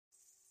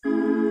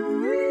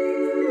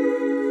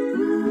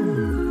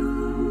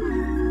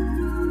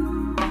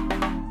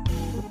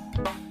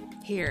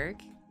Hey,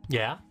 Eric.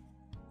 Yeah?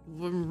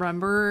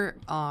 Remember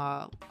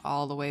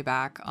all the way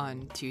back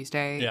on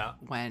Tuesday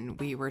when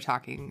we were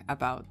talking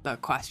about the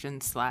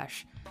questions / what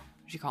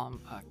do you call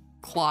them?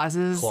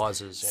 Clauses /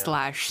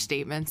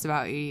 statements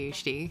about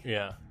ADHD?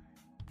 Yeah.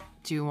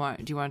 Do you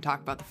want to talk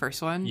about the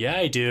first one? Yeah,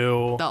 I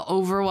do. The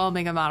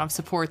overwhelming amount of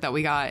support that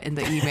we got in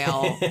the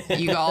email.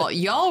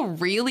 y'all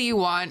really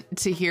want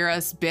to hear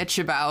us bitch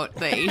about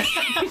the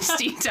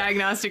ADHD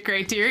diagnostic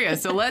criteria.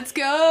 So let's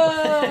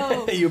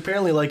go. You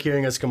apparently like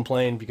hearing us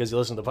complain because you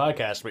listen to the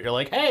podcast, but you're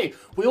like, hey,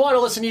 we want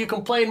to listen to you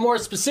complain more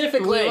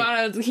specifically. We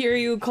want to hear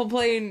you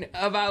complain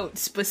about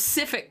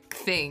specific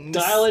things.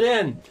 Dial it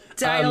in.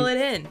 Dial it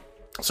in.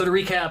 So to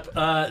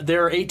recap,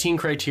 there are 18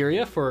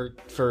 criteria for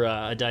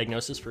a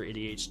diagnosis for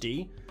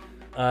ADHD.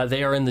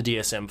 They are in the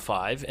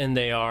DSM-5, and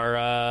they are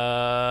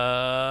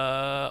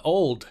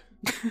old.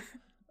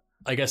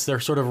 I guess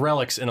they're sort of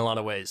relics in a lot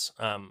of ways.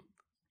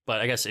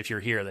 But I guess if you're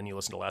here, then you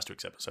listen to last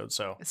week's episode.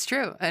 So it's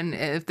true. And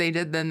if they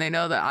did, then they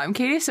know that I'm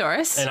Katie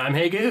Soros. And I'm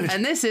Hey Good.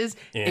 And this is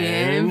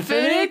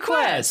Infinite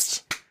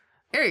Quest.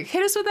 Eric,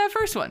 hit us with that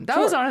first one. That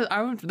was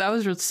honest. That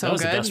was so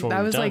good.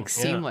 That was like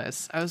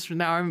seamless.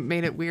 Now I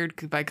made it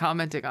weird by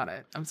commenting on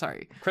it. I'm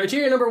sorry.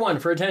 Criteria number 1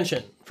 for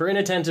attention for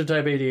inattentive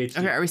type ADHD.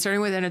 Okay, are we starting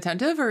with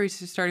inattentive or are we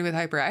starting with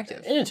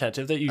hyperactive?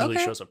 Inattentive. That usually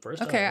shows up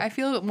first. Okay, I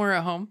feel more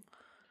at home.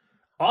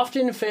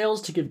 Often fails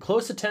to give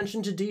close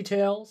attention to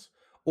details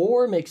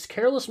or makes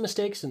careless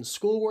mistakes in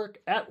schoolwork,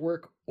 at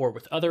work, or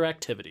with other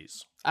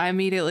activities. I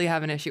immediately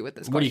have an issue with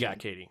this question. What do you got,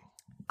 Katie?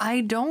 I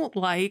don't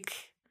like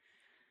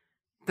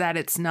that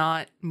it's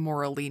not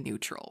morally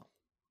neutral,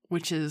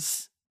 which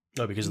is...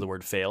 Oh, because of the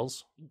word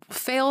fails?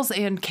 Fails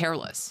and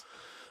careless.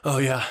 Oh,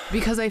 yeah.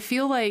 Because I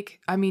feel like,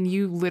 I mean,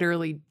 you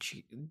literally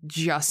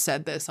just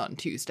said this on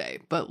Tuesday,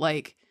 but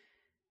like,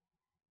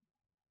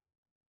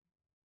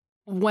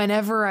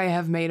 whenever I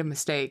have made a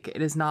mistake,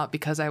 it is not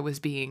because I was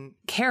being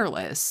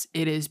careless.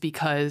 It is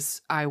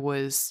because I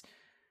was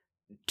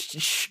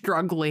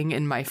struggling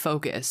in my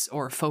focus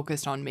or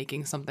focused on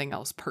making something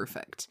else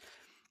perfect.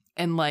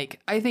 And like,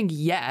 I think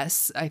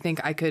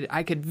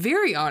I could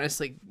very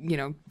honestly,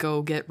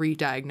 go get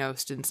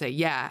re-diagnosed and say,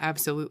 yeah,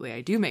 absolutely,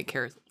 I do make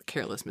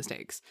careless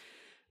mistakes.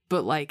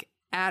 But like,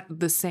 at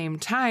the same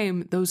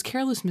time, those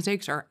careless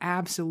mistakes are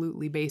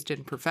absolutely based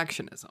in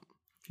perfectionism.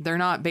 They're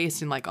not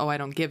based in like, oh, I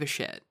don't give a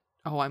shit.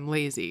 Oh, I'm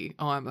lazy.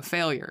 Oh, I'm a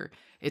failure.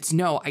 It's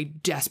no, I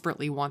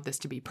desperately want this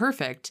to be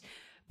perfect.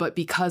 But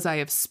because I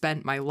have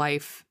spent my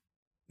life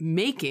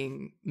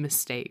making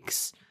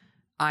mistakes,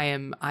 I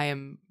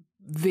am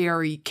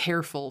very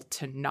careful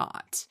to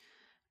not.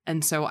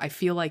 And so I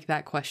feel like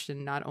that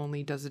question not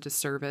only does a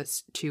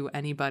disservice to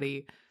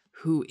anybody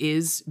who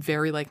is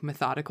very like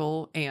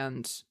methodical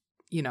and,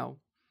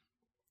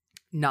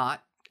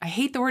 not, I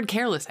hate the word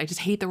careless. I just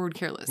hate the word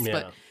careless. Yeah.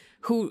 But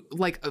who,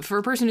 like, for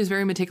a person who's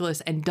very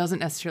meticulous and doesn't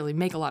necessarily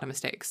make a lot of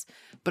mistakes,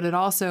 but it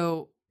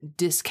also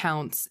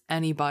discounts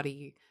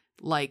anybody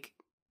like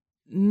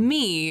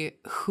me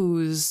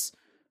whose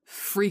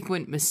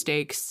frequent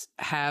mistakes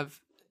have,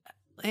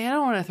 I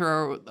don't want to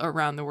throw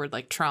around the word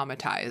like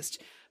traumatized,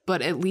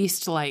 but at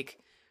least like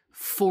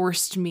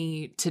forced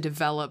me to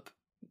develop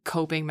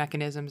coping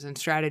mechanisms and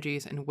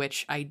strategies in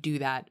which I do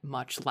that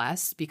much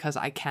less because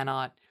I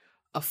cannot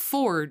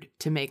afford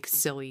to make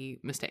silly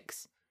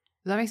mistakes.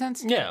 Does that make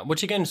sense? Yeah,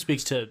 which again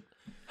speaks to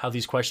how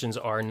these questions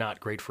are not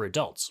great for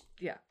adults.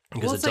 Yeah.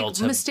 Because it's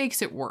adults like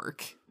mistakes at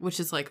work, which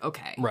is like,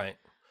 okay. Right.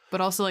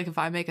 But also like if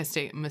I make a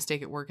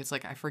mistake at work, it's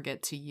like I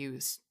forget to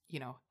use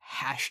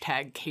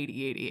hashtag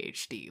Katie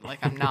ADHD. Like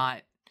I'm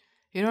not,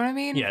 you know what I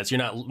mean? Yeah, you're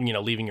not,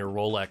 leaving your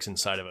Rolex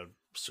inside of a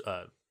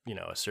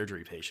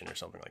surgery patient or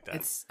something like that.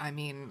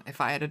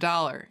 If I had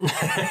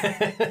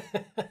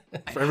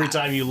 $1. For every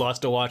time you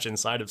lost a watch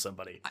inside of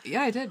somebody.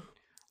 Yeah, I did.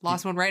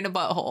 Lost one right in a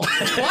butthole.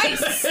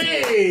 Twice!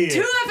 Hey!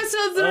 2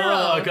 episodes in a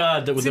row. Oh,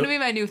 God. It's going to be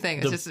my new thing.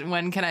 It's just,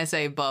 when can I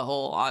say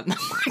butthole on the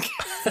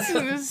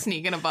podcast?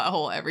 Sneak in a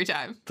butthole every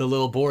time. The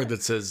little board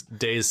that says,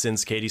 days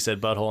since Katie said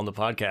butthole on the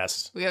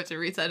podcast. We have to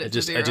reset it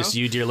to 0.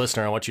 You, dear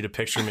listener, I want you to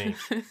picture me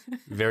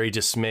very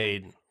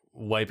dismayed,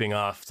 wiping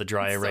off the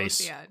dry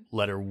erase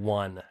letter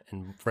 1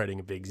 and writing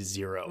a big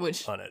 0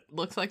 on it.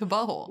 Looks like a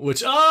butthole.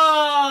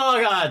 Oh,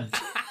 God.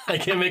 I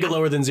can't make it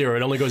lower than 0.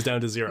 It only goes down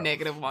to 0.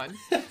 -1.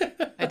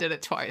 I did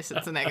it twice.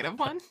 It's a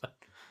 -1.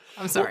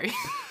 I'm sorry.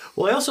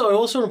 Well, I also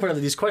want to point out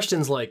that these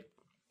questions, like,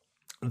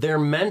 they're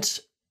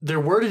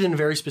worded in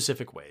very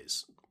specific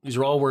ways. These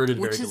are all worded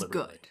very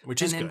deliberately.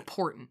 Which is good.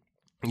 Important.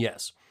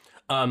 Yes.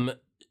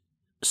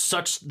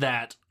 Such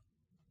that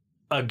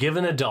a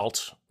given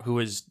adult who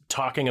is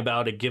talking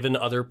about a given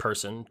other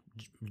person,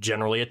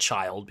 generally a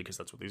child, because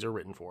that's what these are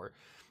written for,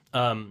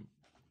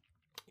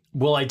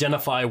 will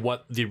identify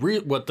what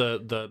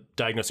the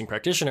diagnosing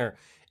practitioner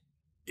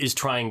is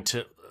trying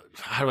to,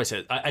 how do I say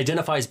it?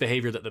 Identifies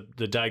behavior that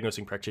the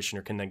diagnosing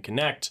practitioner can then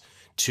connect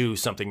to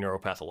something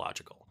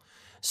neuropathological.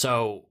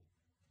 So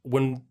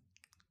when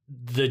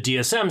the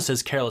DSM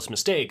says careless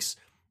mistakes,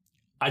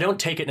 I don't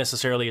take it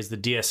necessarily as the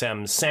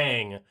DSM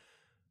saying,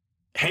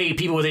 hey,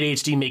 people with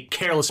ADHD make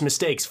careless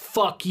mistakes.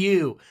 Fuck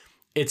you.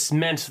 it's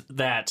meant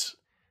that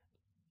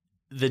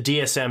the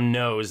DSM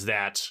knows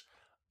that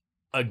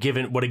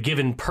what a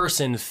given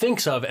person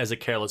thinks of as a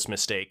careless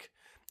mistake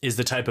is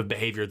the type of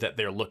behavior that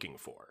they're looking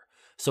for.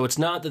 So it's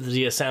not that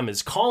the DSM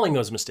is calling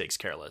those mistakes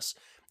careless.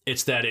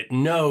 It's that it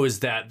knows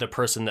that the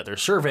person that they're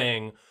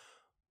surveying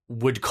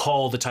would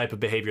call the type of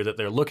behavior that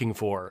they're looking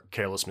for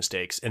careless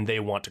mistakes, and they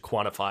want to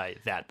quantify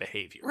that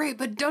behavior. Right,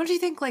 but don't you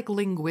think, like,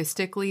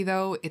 linguistically,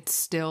 though, it's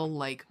still,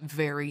 like,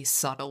 very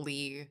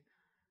subtly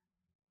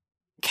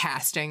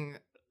casting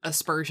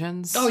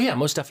aspersions? Oh yeah,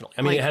 most definitely.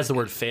 I mean, Like- it has the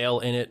word fail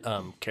in it.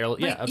 Careless.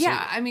 Yeah, Like, absolutely.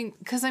 yeah, I mean,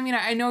 because I mean,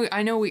 I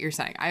know what you're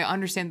saying. I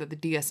understand that the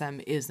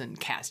DSM isn't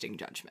casting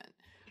judgment,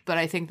 but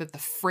I think that the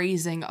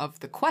phrasing of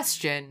the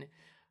question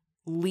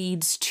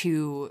leads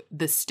to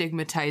the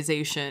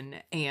stigmatization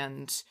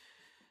and,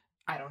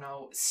 I don't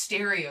know,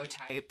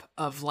 stereotype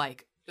of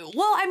like,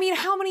 well, I mean,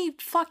 how many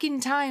fucking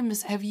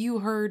times have you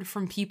heard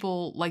from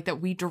people like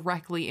that we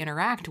directly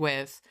interact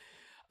with?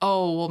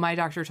 Oh, well, my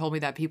doctor told me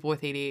that people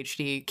with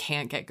ADHD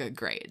can't get good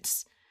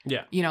grades.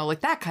 Yeah. You know,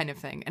 like that kind of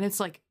thing. And it's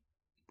like,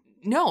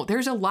 no,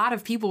 there's a lot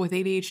of people with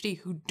ADHD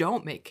who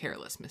don't make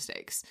careless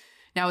mistakes.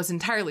 Now, it's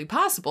entirely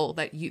possible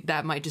that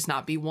that might just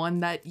not be one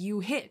that you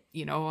hit,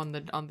 you know, on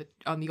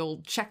the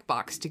old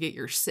checkbox to get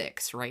your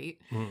 6, right?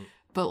 Mhm.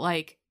 But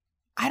like,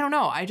 I don't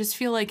know. I just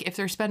feel like if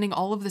they're spending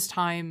all of this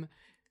time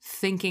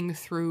thinking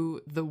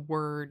through the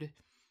word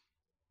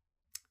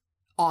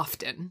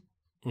often,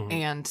 Mhm.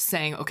 and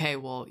saying, okay,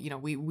 well, you know,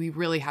 we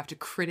really have to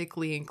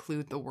critically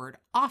include the word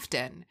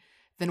often,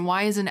 then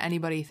why isn't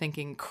anybody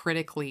thinking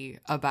critically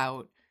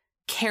about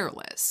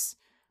careless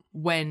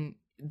when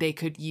they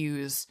could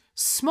use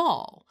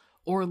small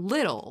or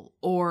little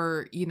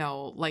or, you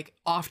know, like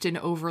often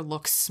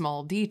overlooks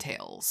small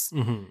details,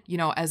 Mhm. you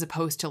know, as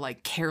opposed to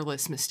like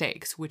careless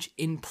mistakes, which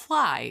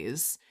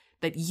implies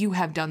that you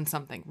have done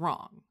something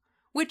wrong,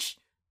 which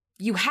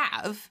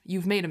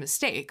you've made a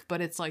mistake,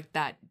 but it's like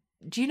that.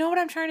 Do you know what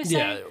I'm trying to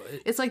say? Yeah.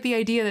 It's like the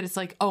idea that it's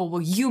like, oh,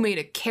 well, you made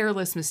a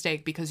careless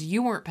mistake because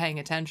you weren't paying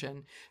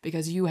attention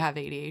because you have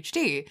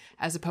ADHD,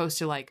 as opposed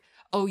to like,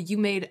 oh, you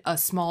made a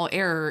small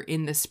error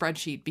in this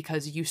spreadsheet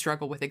because you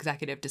struggle with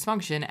executive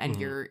dysfunction and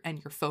your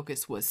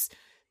focus was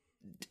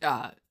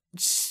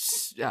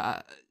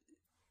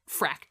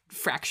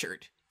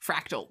fractured.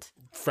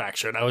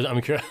 Fractured.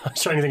 I'm trying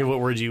to think of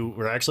what word you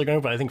were actually going,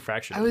 but I think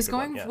fractured. I was a good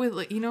one, going yeah. with,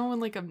 like, you know, when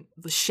like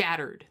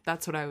shattered.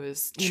 That's what I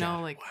was, you know,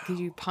 Shattered, like, wow. could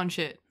you punch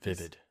it?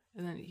 Vivid.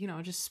 And then, you know,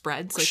 it just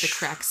spreads, like the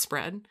cracks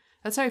spread.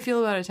 That's how I feel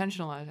about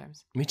attention a lot of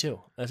times. Me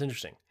too. That's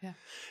interesting. Yeah.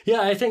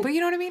 Yeah, I think. But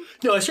you know what I mean?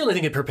 No, I certainly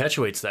think it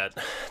perpetuates that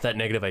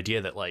negative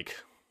idea that, like,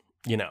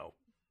 you know,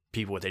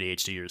 people with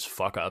ADHD are just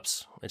fuck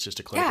ups. It's just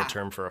a clinical Yeah.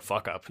 term for a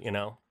fuck up, you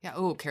know? Yeah.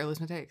 Oh, careless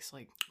mistakes.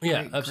 Like,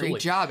 Yeah, great, absolutely.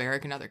 Great job,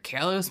 Eric. Another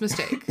careless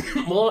mistake.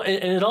 Well,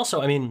 and it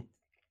also, I mean,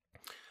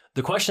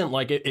 the question,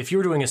 like, if you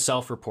were doing a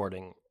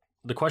self-reporting,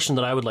 the question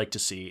that I would like to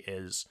see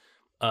is,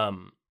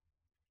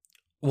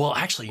 well,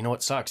 actually, you know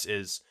what sucks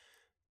is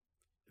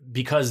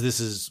because this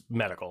is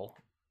medical,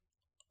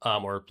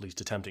 or at least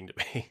attempting to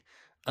be,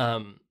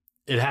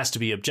 it has to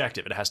be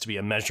objective. It has to be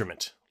a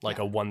measurement, like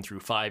a 1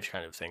 through 5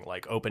 kind of thing.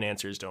 Like open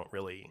answers don't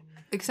really.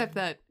 Except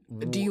that,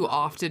 do you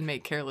often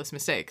make careless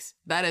mistakes?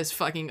 That is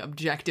fucking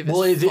objective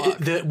Well, as fuck.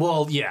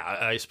 well, yeah,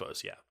 I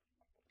suppose, yeah.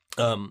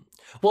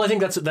 Well, I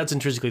think that's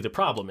intrinsically the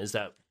problem is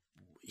that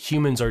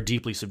humans are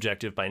deeply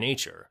subjective by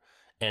nature,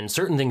 and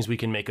certain things we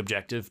can make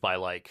objective by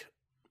like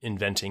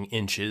inventing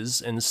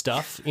inches and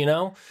stuff, you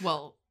know,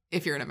 Well,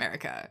 if you're in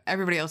America,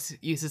 everybody else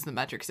uses the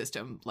metric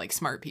system like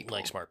smart people.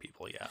 like smart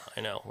people. Yeah,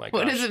 I know. Like,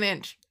 What is an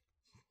inch?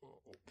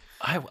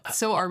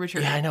 So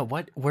arbitrary. Yeah, I know.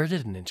 Where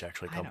did an inch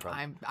actually I come know.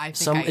 from? I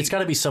think It's got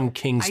to be some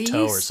king's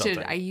toe or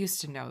something. I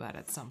used to know that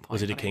at some point.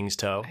 Was it a but king's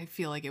toe? I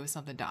feel like it was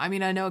something dumb. I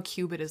mean, I know a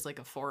cubit is like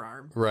a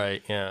forearm,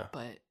 Right. Yeah.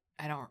 but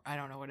I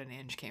don't know what an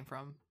inch came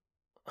from.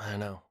 I don't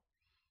know.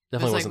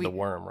 Definitely like wasn't the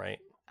worm, right?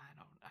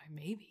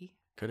 Maybe.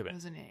 Could have It been.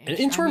 was an An inch.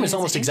 inchworm I mean, is it's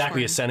almost an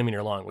exactly a inchworm.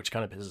 centimeter long, which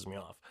kind of pisses me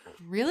off.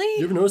 Really?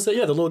 You ever notice that?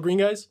 Yeah, the little green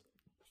guys.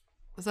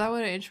 Was that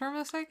what an inchworm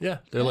looks like? Yeah,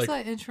 they're I like.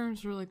 thought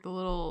inchworms were like the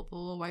little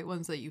white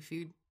ones that you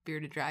feed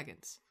bearded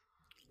dragons.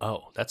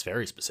 Oh, that's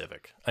very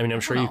specific. I mean, I'm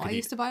I sure don't you know, could I eat.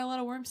 used to buy a lot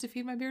of worms to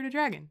feed my bearded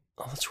dragon.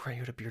 Oh, that's right. You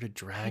had a bearded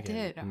dragon.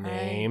 did, all right.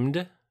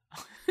 Named.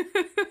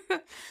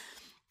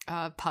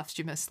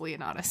 Posthumus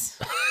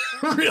Leonatus.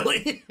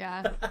 Really?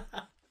 Yeah.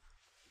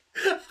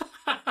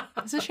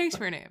 It's a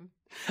Shakespeare name.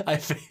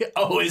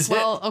 Oh, is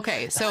Well,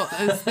 okay, so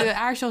the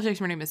actual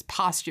Shakespeare name is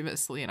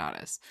Posthumus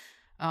Leonatus.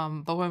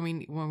 But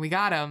when we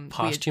got him, it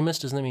posthumous?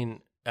 Doesn't that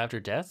mean after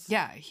death?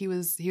 yeah, he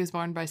was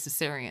born by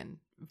cesarean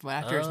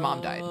after his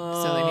mom died,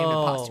 so they named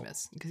him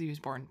Posthumous because he was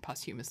born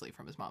posthumously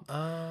from his mom.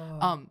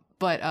 Oh.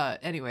 But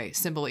anyway,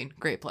 Cymbeline,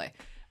 great play.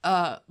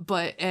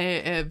 But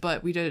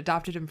we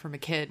adopted him from a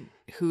kid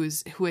who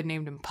had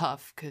named him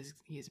Puff because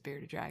he's a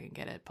bearded dragon.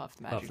 Get it, Puff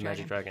the Magic Puff the Dragon.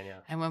 Magic Dragon, yeah.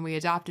 And when we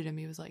adopted him,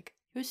 he was like,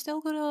 "You're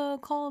still gonna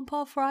call him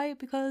Puff, right?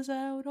 Because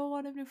I don't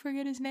want him to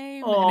forget his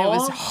name." Aww. And it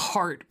was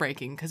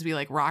heartbreaking because we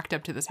like rocked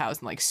up to this house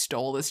and like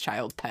stole this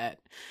child's pet.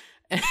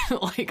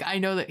 Like, I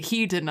know that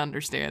he didn't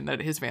understand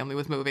that his family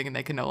was moving and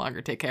they could no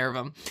longer take care of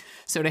him.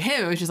 So to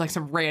him, it was just like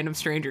some random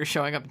stranger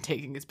showing up and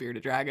taking his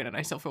bearded dragon. And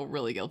I still feel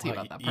really guilty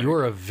about that part.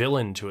 You're a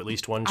villain to at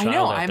least one child. I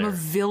know. out I'm there. a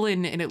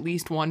villain in at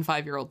least one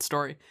 5-year-old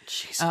story.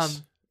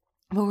 Jesus.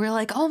 But we're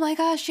like, oh my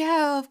gosh,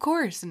 yeah, of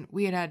course. And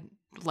we had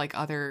like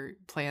other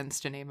plans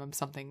to name him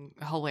something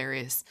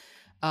hilarious.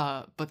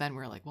 But then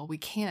we're like, well, we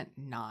can't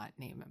not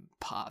name him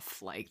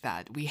Puff like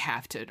that. We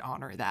have to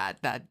honor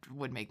that. That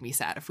would make me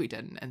sad if we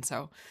didn't. And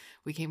so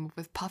we came up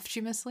with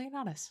Puffchimus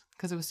Leonatus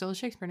because it was still a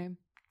Shakespeare name.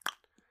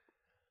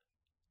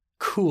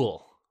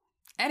 Cool.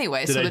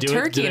 Anyway, so the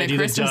turkey in A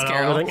Christmas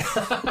Carol.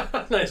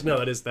 Nice.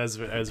 No, that's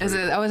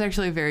that was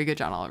actually a very good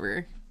John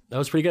Oliver. That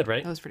was pretty good,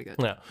 right? That was pretty good.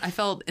 Yeah. I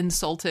felt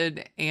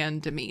insulted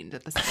and demeaned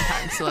at the same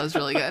time, so that was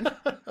really good.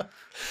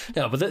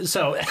 No, but anyways,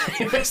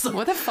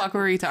 What the fuck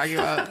were we talking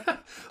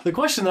about? the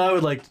question that I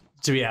would like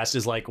to be asked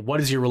is like, what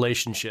is your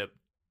relationship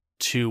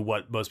to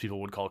what most people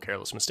would call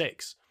careless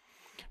mistakes?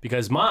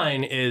 Because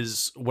mine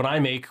is when I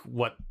make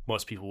what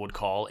most people would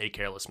call a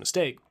careless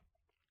mistake,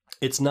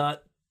 it's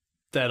not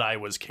that I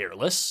was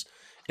careless.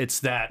 It's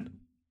that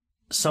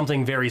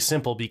something very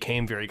simple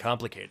became very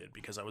complicated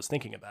because I was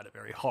thinking about it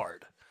very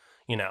hard.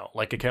 You know,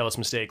 like a careless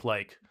mistake,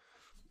 like,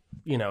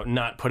 you know,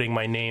 not putting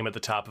my name at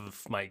the top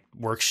of my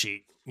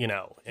worksheet, you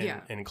know,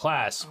 in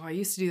class. Oh, I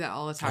used to do that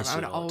all the time. I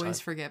would always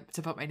forget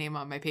to put my name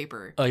on my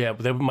paper. Oh, yeah.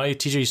 But my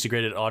teacher used to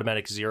grade it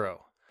automatic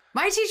 0.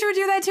 My teacher would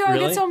do that too. I would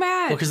get so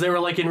mad. Well, because they were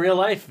like, in real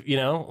life, you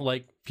know,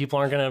 like people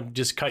aren't going to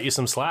just cut you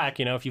some slack.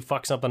 You know, if you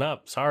fuck something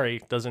up,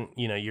 sorry, doesn't,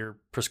 you know, your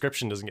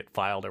prescription doesn't get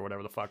filed or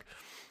whatever the fuck.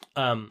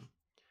 But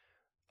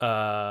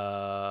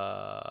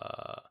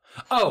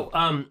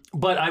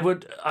I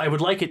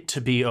would like it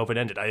to be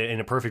open-ended. In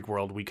a perfect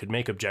world, we could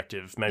make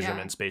objective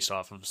measurements based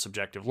off of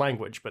subjective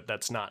language, but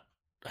that's not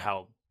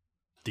how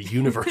the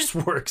universe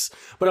works.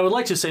 But I would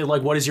like to say,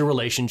 like, what is your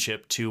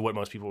relationship to what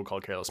most people would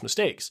call careless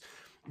mistakes?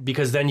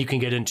 Because then you can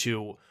get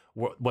into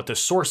what the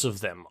source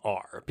of them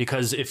are.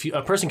 Because if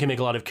a person can make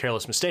a lot of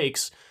careless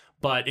mistakes,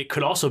 but it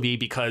could also be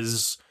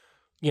because,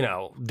 you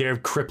know, they're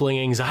crippling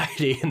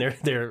anxiety and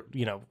they're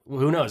you know,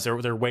 who knows?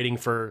 They're waiting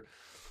for,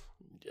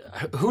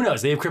 who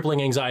knows? They have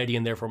crippling anxiety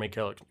and therefore make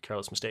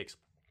careless mistakes.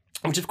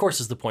 Which, of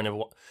course, is the point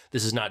of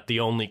this is not the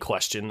only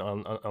question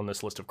on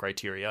this list of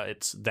criteria.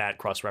 It's that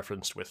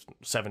cross-referenced with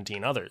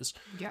 17 others.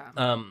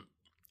 Yeah.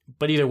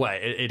 But either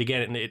way,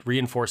 it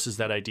reinforces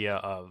that idea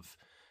of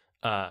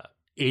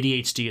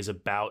ADHD is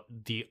about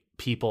the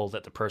people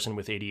that the person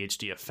with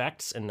ADHD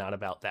affects and not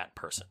about that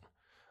person.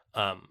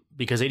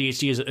 Because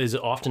ADHD is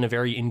often a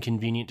very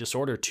inconvenient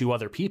disorder to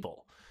other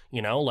people.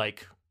 You know,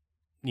 like,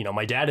 you know,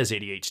 my dad has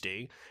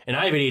ADHD and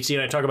I have ADHD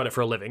and I talk about it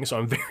for a living. So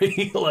I'm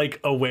very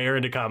like aware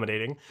and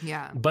accommodating.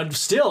 Yeah. But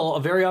still,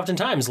 very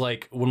oftentimes,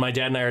 like when my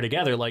dad and I are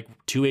together, like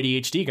two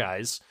ADHD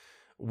guys,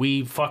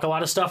 we fuck a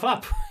lot of stuff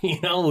up. You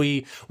know,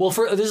 this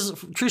is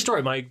a true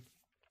story.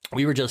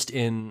 We were just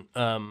in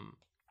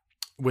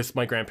with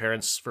my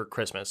grandparents for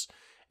Christmas.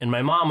 And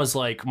my mom was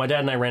like, my dad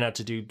and I ran out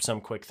to do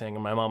some quick thing.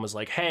 And my mom was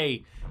like,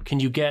 hey,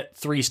 can you get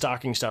 3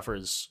 stocking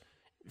stuffers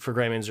for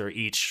Graham Inzer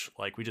each?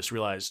 Like, we just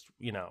realized,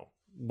 you know,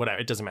 whatever,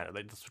 it doesn't matter.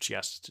 That's what she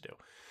asked us to do.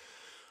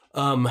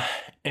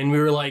 And we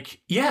were like,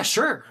 yeah,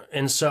 sure.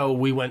 And so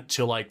we went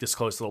to like this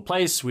close little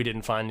place. We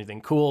didn't find anything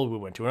cool. We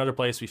went to another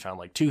place. We found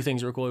like 2 things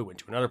that were cool. We went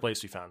to another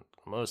place. We found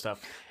some other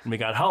stuff. And we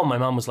got home. My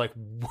mom was like,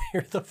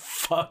 where the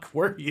fuck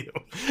were you?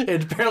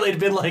 It apparently had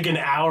been like an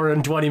hour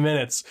and 20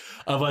 minutes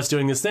of us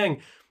doing this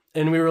thing.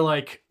 And we were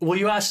like, well,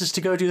 you asked us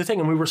to go do the thing.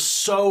 And we were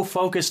so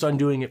focused on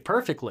doing it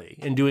perfectly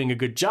and doing a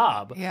good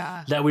job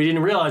that we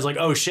didn't realize like,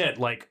 oh shit,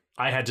 like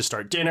I had to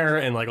start dinner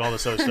and like all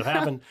this other stuff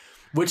happened,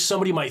 which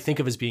somebody might think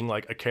of as being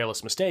like a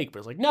careless mistake. But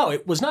it's like, no,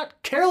 it was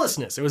not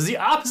carelessness. It was the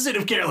opposite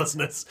of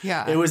carelessness.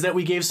 Yeah. It was that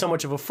we gave so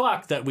much of a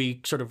fuck that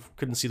we sort of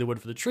couldn't see the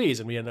wood for the trees.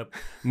 And we ended up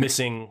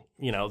missing,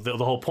 you know, the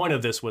whole point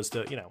of this was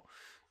to, you know,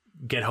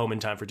 get home in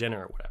time for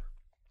dinner or whatever.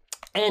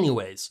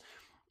 Anyways,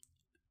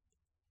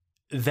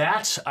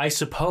 that, I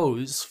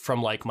suppose,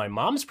 from like my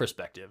mom's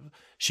perspective,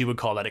 she would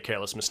call that a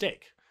careless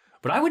mistake.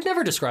 But I would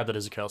never describe that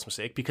as a careless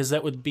mistake because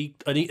that would be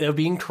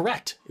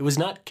incorrect. It was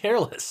not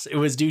careless. It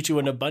was due to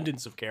an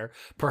abundance of care,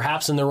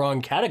 perhaps in the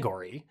wrong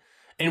category.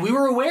 And we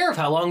were aware of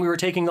how long we were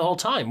taking the whole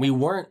time. We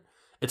weren't,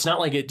 it's not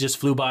like it just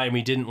flew by and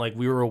we didn't, like,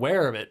 we were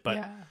aware of it,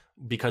 but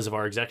because of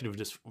our executive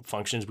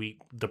dysfunctions,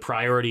 the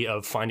priority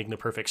of finding the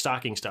perfect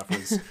stocking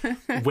stuffers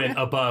went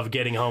above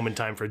getting home in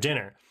time for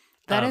dinner.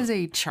 That is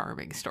a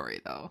charming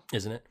story, though.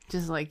 Isn't it?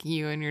 Just like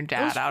you and your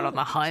dad out on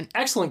the hunt.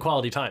 Excellent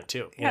quality time,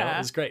 too. You know, it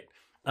was great.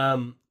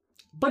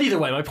 But either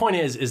way, my point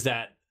is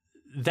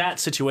that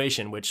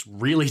situation, which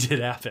really did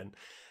happen,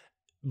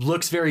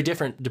 looks very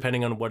different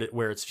depending on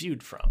where it's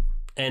viewed from.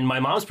 And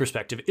my mom's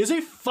perspective is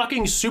a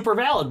fucking super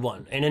valid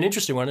one and an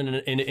interesting one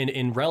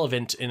and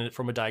relevant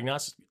from a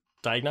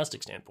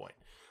diagnostic standpoint.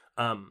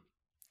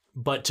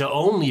 But to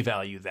only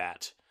value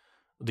that,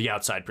 the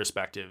outside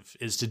perspective,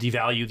 is to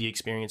devalue the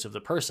experience of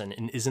the person.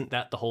 And isn't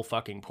that the whole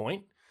fucking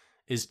point?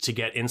 Is to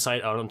get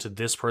insight out onto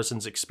this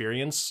person's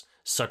experience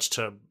such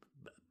to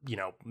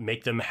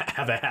make them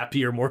have a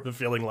happier, more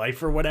fulfilling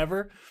life or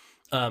whatever.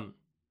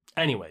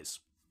 Anyways,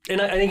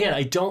 and again,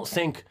 I don't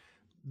think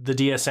the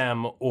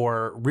DSM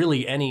or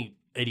really any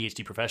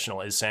ADHD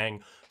professional is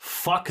saying,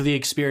 fuck the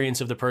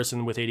experience of the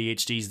person with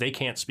ADHDs. They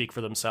can't speak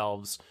for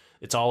themselves.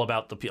 It's all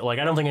about the people. Like,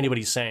 I don't think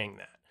anybody's saying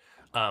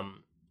that.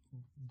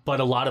 But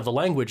a lot of the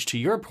language, to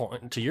your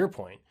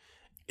point,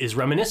 is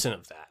reminiscent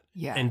of that.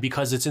 Yeah. And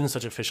because it's in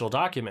such official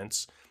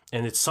documents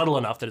and it's subtle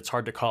enough that it's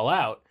hard to call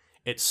out,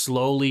 it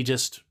slowly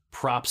just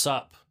props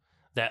up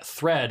that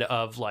thread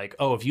of like,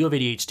 oh, if you have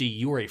ADHD,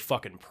 you are a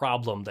fucking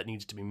problem that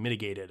needs to be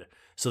mitigated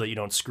so that you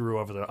don't screw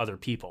over the other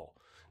people,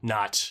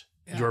 not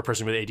you're a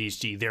person with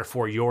ADHD,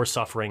 therefore you're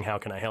suffering, how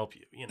can I help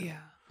you? Yeah.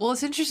 Well,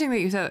 it's interesting that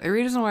you said that. The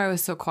reason why I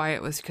was so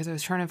quiet was because I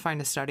was trying to find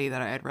a study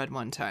that I had read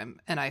one time,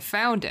 and I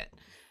found it.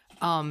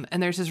 And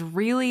there's this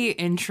really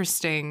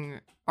interesting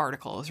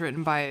article. It was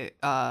written by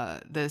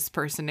this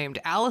person named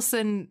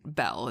Allison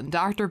Bell, and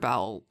Dr.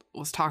 Bell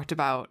was talked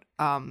about.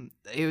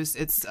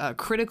 It's a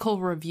critical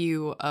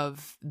review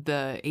of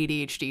the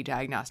ADHD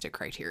diagnostic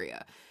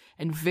criteria,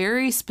 and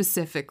very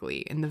specifically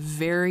in the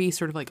very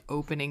sort of like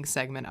opening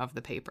segment of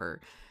the paper,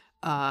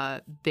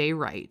 they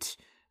write.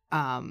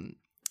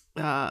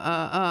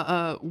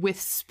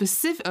 With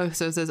specific,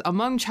 so it says,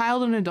 among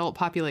child and adult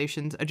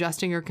populations,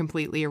 adjusting or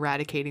completely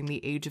eradicating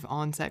the age of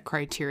onset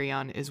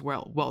criterion is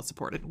well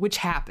supported, which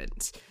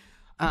happens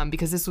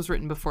because this was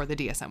written before the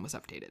DSM was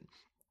updated.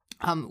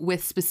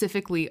 With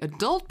specifically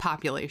adult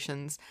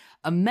populations,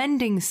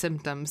 amending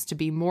symptoms to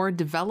be more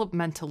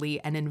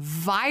developmentally and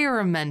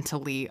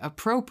environmentally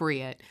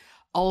appropriate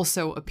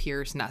also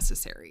appears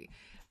necessary.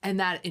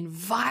 And that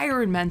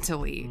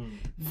environmentally,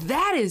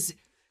 that is...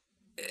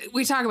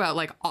 We talk about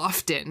like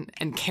often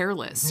and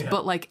careless,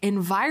 but like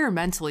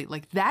environmentally,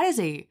 like that is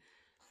a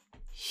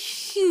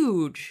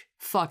huge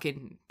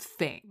fucking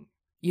thing.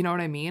 You know what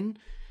I mean?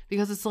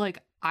 Because it's like,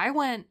 I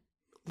went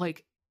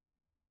like,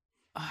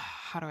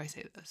 how do I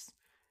say this?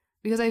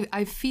 Because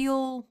I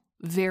feel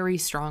very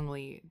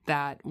strongly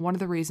that one of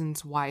the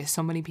reasons why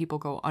so many people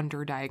go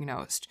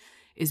underdiagnosed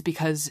is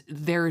because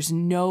there's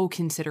no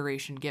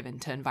consideration given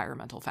to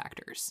environmental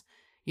factors,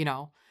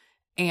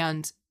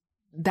 and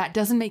that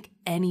doesn't make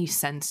any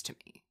sense to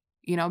me,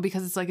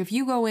 because it's like, if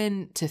you go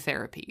into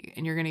therapy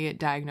and you're going to get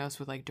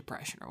diagnosed with like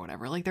depression or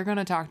whatever, like they're going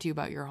to talk to you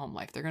about your home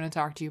life. They're going to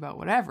talk to you about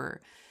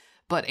whatever.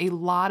 But a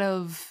lot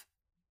of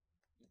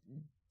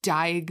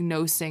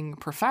diagnosing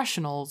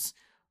professionals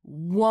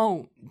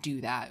won't do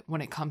that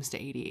when it comes to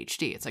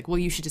ADHD. It's like, well,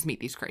 you should just meet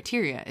these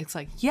criteria. It's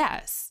like,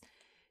 yes,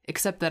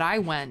 except that I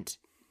went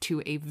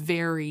to a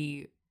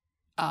very,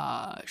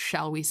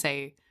 shall we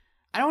say,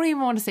 I don't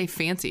even want to say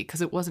fancy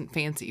because it wasn't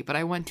fancy, but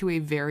I went to a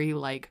very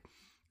like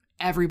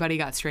everybody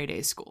got straight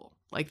A's school.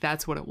 Like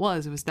that's what it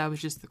was. That was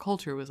just the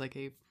culture. It was like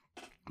a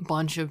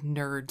bunch of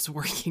nerds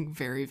working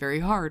very, very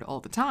hard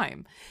all the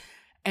time.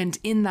 And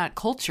in that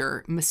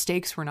culture,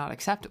 mistakes were not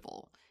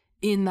acceptable.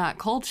 In that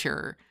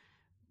culture,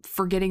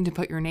 forgetting to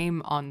put your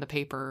name on the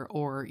paper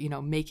or,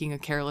 making a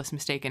careless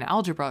mistake in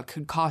algebra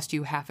could cost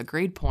you half a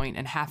grade point,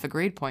 and half a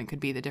grade point could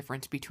be the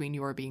difference between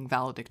you being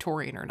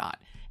valedictorian or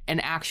not. An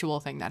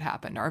actual thing that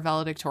happened. Our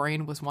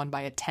valedictorian was won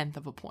by 1/10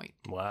 of a point.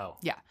 Wow.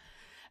 Yeah.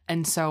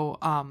 And so,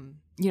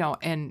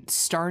 and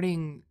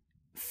starting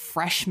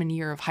freshman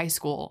year of high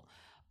school,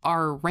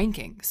 our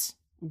rankings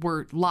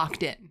were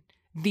locked in.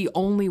 The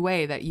only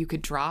way that you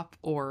could drop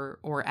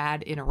or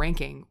add in a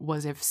ranking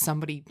was if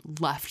somebody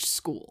left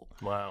school.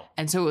 Wow.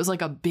 And so it was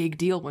like a big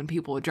deal when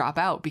people would drop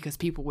out because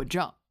people would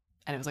jump.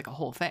 And it was like a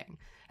whole thing.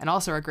 And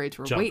also our grades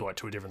were to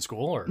a different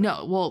school or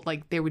no? Well,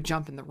 like they would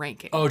jump in the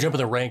ranking. Oh, jump in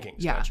the rankings.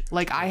 Yeah, Gotcha.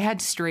 like I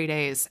had straight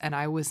A's and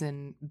I was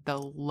in the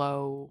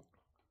low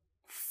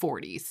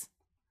 40s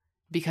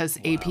because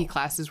AP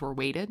classes were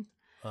weighted,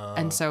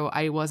 and so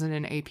I wasn't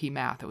in AP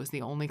math. It was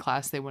the only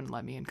class they wouldn't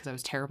let me in because I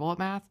was terrible at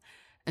math.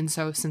 And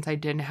so since I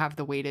didn't have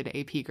the weighted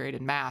AP grade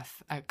in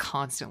math, I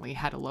constantly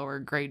had a lower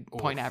grade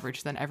point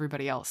average than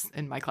everybody else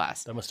in my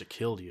class. That must have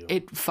killed you.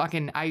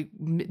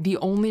 The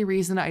only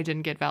reason I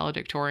didn't get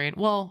valedictorian,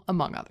 well,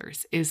 among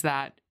others, is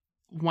that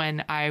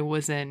when I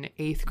was in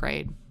 8th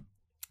grade,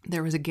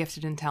 there was a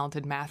gifted and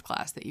talented math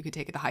class that you could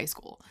take at the high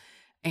school.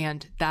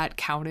 And that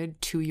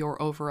counted to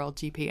your overall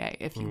GPA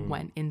if you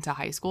went into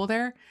high school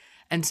there.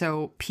 And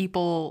so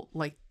people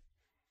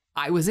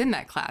I was in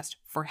that class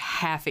for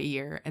half a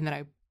year, and then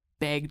I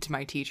begged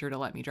my teacher to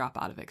let me drop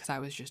out of it because I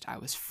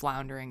was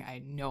floundering. I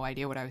had no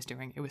idea what I was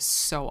doing. It was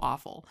so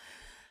awful.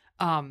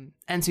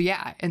 And so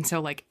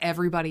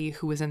everybody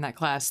who was in that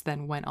class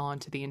then went on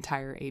to the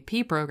entire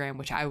AP program,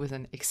 which I was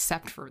in,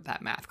 except for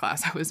that math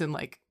class. I was in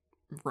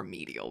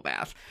remedial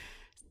math.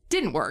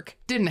 Didn't work,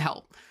 didn't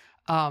help.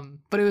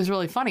 But it was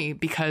really funny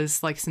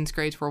because since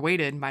grades were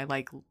weighted, my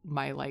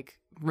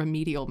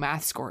remedial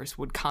math scores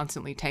would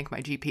constantly tank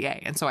my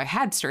GPA. And so I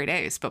had straight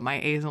A's, but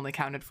my A's only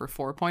counted for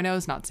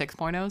 4.0s, not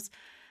 6.0s.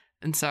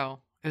 And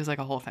so it was like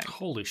a whole thing.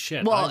 Holy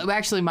shit. Well,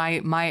 actually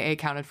my A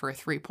counted for a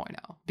 3.0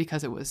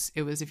 because it was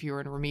if you were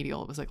in a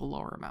remedial, it was like a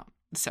lower amount.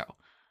 So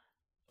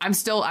I'm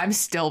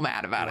still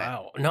mad about it.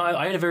 Wow. No,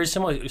 I had a very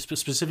similar,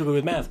 specifically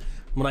with math.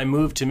 When I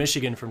moved to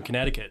Michigan from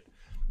Connecticut,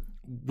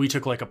 we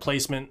took like a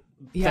placement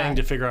thing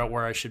to figure out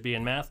where I should be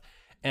in math.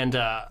 And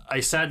I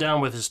sat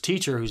down with this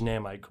teacher whose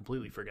name I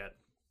completely forget.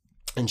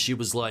 And she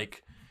was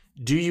like,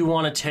 do you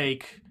want to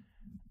take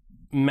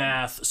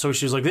math? So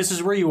she was like, this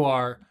is where you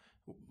are.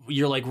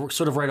 You're like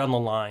sort of right on the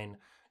line.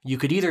 You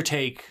could either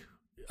take,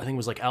 I think it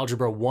was like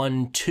Algebra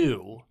 1,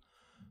 2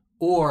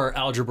 or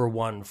Algebra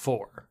 1,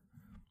 4.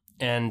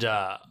 And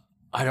I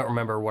don't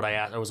remember what I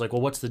asked. I was like,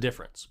 well, what's the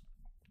difference?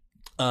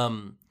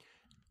 And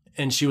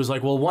she was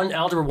like, well,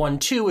 Algebra 1,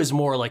 2 is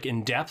more like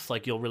in depth.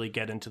 Like you'll really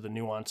get into the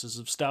nuances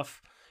of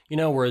stuff, you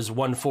know, whereas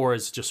 1, 4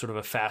 is just sort of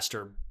a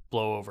faster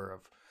blowover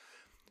of.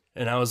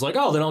 And I was like,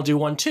 oh, then I'll do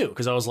 1, 2.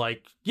 Because I was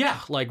like, yeah,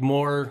 like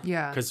more.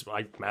 Yeah. Because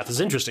math is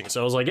interesting.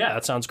 So I was like, yeah,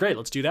 that sounds great.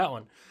 Let's do that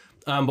one.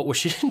 But what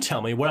she didn't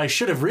tell me, what I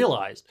should have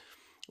realized,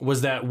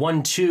 was that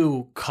 1,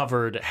 2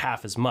 covered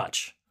half as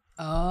much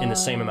in the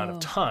same amount of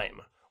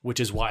time, which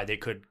is why they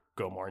could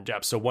go more in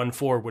depth. So 1,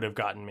 4 would have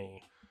gotten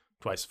me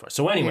twice as far.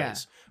 So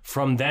anyways,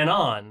 from then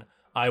on,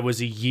 I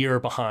was a year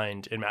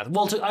behind in math.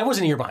 Well, I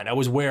wasn't a year behind. I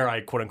was where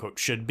I quote unquote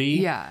should be.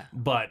 Yeah.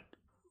 But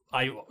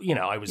I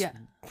was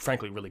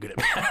frankly really good at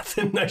math,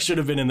 and I should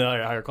have been in the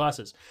higher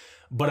classes,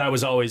 but I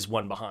was always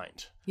one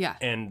behind. Yeah.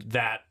 And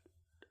that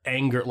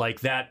anger,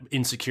 like that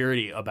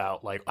insecurity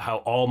about like how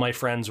all my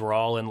friends were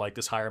all in like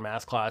this higher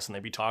math class and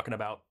they'd be talking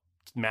about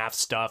math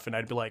stuff, and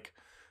I'd be like,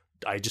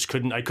 I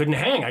couldn't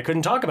hang. I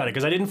couldn't talk about it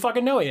because I didn't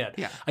fucking know it yet.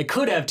 Yeah. I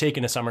could have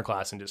taken a summer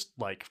class and just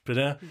like,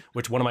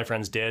 which one of my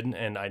friends did,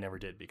 and I never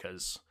did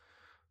because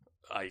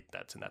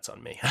that's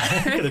on me.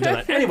 I could have done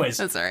that. Anyways.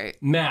 That's all right.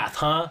 Math,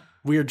 huh?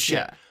 Weird shit.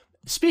 Yeah.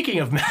 Speaking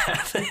of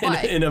math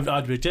and of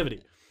objectivity.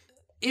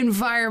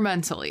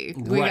 Environmentally,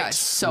 we Right. got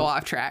so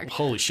off track.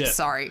 Holy shit.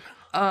 Sorry.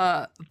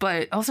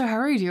 But also, how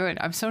are you doing?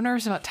 I'm so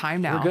nervous about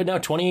time now. We're good now.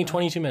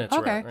 22 minutes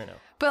Okay. right now.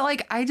 But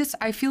like,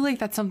 I feel like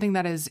that's something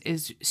that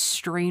is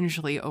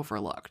strangely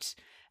overlooked.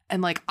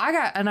 And like,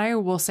 I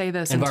will say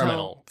this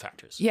Environmental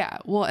factors. Yeah.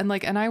 Well,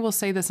 and I will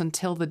say this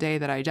until the day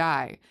that I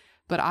die,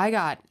 but I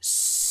got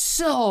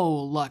so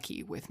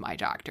lucky with my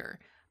doctor.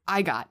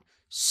 I got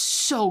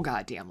so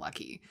goddamn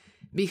lucky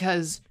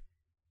because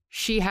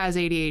she has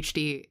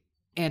ADHD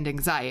and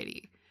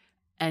anxiety.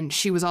 And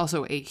she was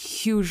also a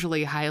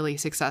hugely highly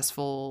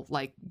successful,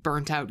 like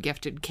burnt out,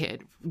 gifted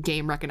kid,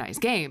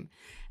 recognized game.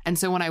 And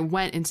so when I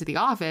went into the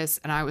office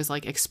and I was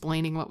like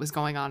explaining what was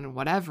going on and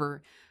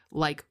whatever,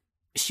 like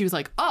she was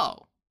like,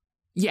 oh,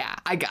 yeah,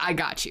 I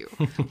got you.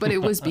 But it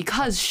was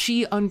because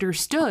she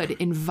understood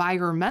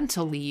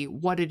environmentally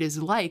what it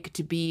is like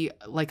to be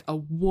like a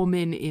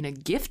woman in a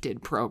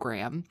gifted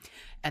program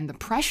and the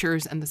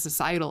pressures and the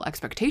societal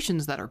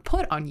expectations that are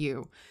put on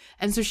you.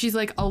 And so she's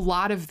like, a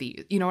lot of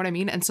these, you know what I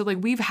mean? And so like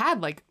we've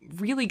had like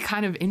really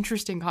kind of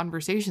interesting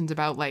conversations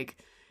about like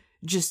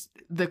just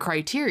the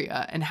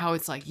criteria and how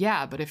it's like,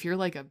 yeah, but if you're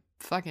like a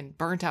fucking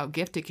burnt out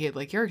gifted kid,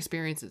 like your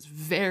experience is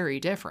very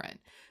different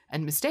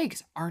and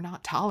mistakes are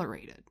not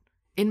tolerated.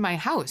 In my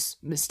house,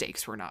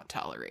 mistakes were not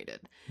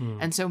tolerated.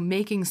 And so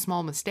making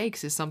small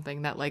mistakes is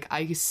something that like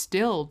I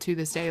still to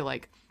this day,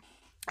 like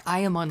I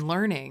am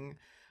unlearning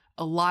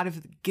a lot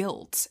of the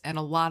guilt and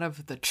a lot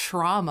of the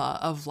trauma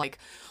of like,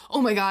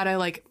 oh my God, I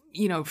like,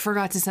 you know,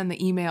 forgot to send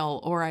the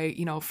email or I,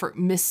 you know,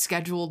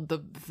 misscheduled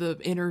the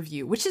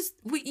interview, which is,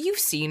 you've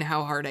seen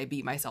how hard I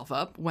beat myself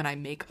up when I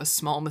make a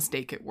small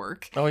mistake at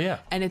work. Oh yeah.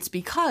 And it's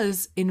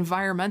because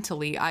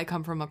environmentally I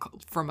come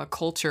from a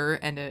culture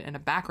and a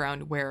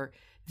background where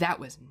that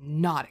was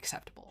not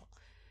acceptable.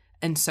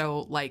 And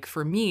so like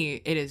for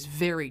me, it is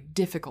very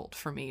difficult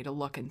for me to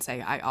look and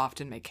say I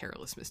often make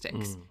careless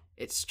mistakes.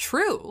 It's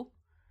true,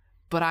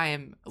 but I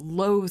am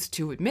loath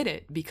to admit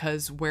it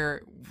because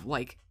where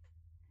like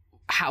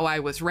how I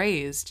was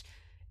raised,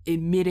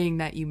 admitting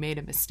that you made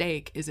a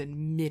mistake is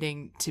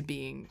admitting to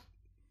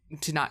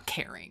not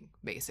caring,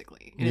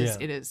 basically.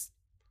 It is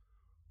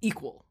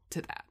equal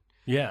to that.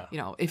 Yeah. You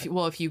know,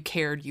 if you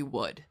cared, you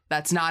would.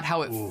 That's not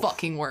how it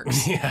fucking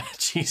works. Yeah,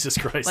 Jesus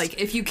Christ. Like,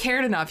 if you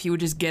cared enough, you would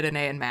just get an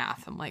A in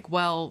math. I'm like,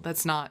 well,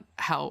 that's not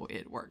how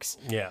it works.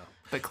 Yeah.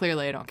 But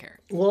clearly I don't care.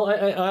 Well,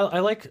 I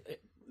like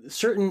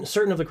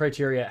certain of the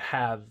criteria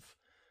have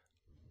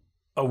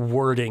a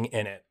wording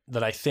in it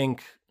that I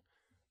think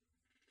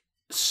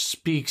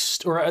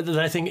speaks, or that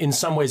I think in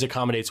some ways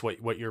accommodates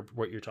what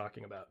you're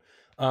talking about.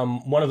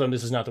 One of them,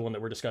 this is not the one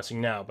that we're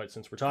discussing now, but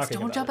since we're talking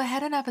about Don't jump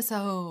ahead an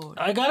episode.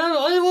 I got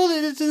it. Well,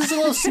 this is a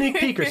little sneak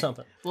peek or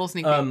something. Little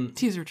sneak peek.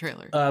 Teaser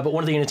trailer. But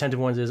one of the inattentive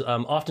ones is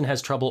often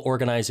has trouble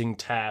organizing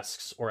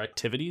tasks or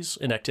activities.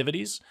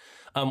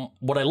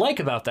 What I like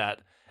about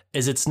that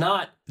is it's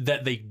not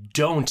that they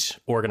don't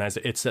organize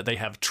it. It's that they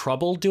have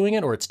trouble doing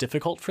it or it's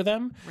difficult for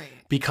them. Right.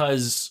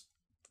 Because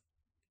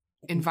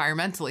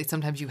environmentally,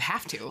 sometimes you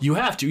have to. You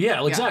have to.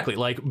 Yeah, exactly.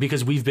 Like,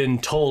 because we've been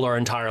told our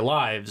entire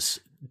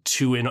lives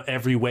to in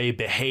every way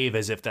behave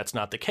as if that's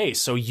not the case.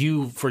 So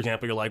you, for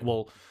example, you're like,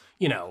 well,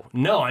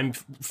 no, I'm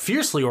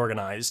fiercely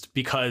organized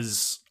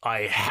because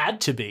I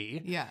had to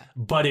be. Yeah.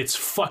 But it's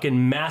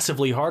fucking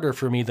massively harder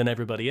for me than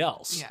everybody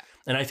else. Yeah.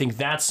 And I think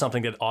that's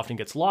something that often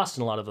gets lost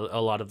in a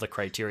lot of the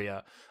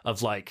criteria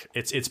of like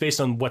it's based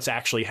on what's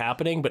actually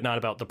happening, but not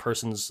about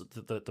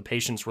the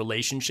patient's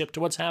relationship to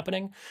what's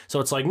happening. So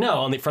it's like,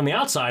 no, from the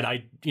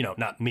outside,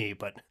 not me,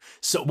 but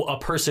so a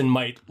person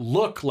might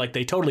look like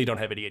they totally don't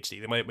have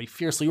ADHD. They might be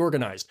fiercely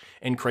organized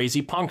and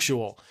crazy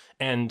punctual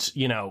and,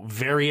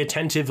 very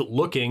attentive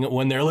looking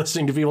when they're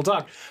listening to people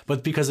talk,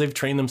 but because they've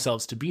trained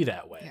themselves to be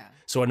that way. Yeah.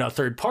 So a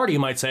third party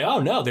might say, oh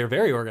no, they're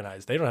very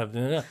organized. They don't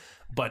have.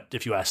 But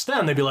if you ask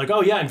them, they'd be like,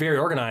 oh, yeah, I'm very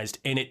organized.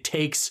 And it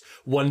takes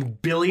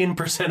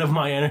 1,000,000,000% of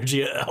my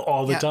energy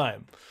all the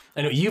time.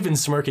 I know you've been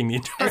smirking the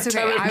entire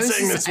time I've been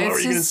saying this. What were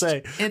you going to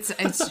say?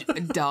 It's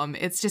dumb.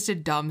 It's just a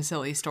dumb,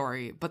 silly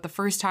story. But the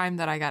first time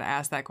that I got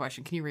asked that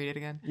question, can you read it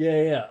again?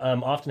 Yeah.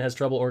 Often has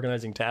trouble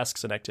organizing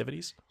tasks and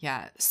activities.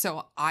 Yeah.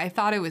 So I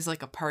thought it was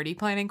like a party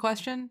planning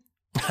question.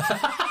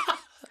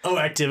 Oh,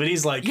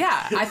 activities like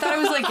yeah, I thought it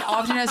was like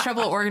often has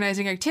trouble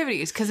organizing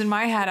activities because in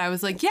my head I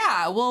was like,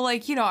 yeah, well,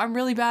 like I'm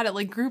really bad at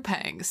like group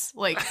hangs,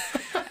 like,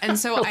 and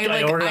so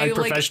I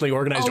professionally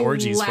organized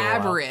orgies for a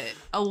while.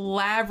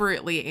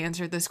 Elaborately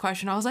answered this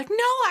question. I was like,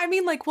 no, I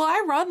mean like, well,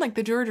 I run like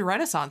the Georgia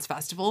Renaissance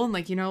Festival and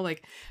like and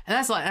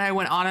that's like, and I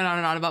went on and on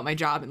and on about my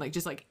job and like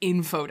just like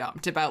info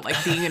dumped about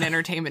like being an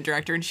entertainment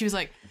director, and she was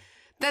like,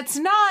 that's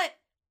not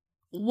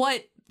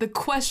what the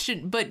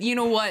question, but you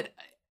know what.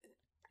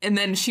 And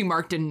then she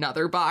marked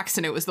another box,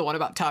 and it was the one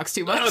about talks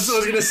too much. That's what I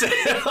was going to say.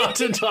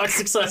 Often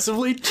talks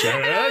excessively. Check.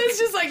 And I was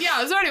just like,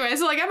 yeah. So anyway,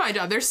 so like at my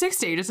job, there's 6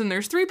 stages, and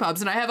there's 3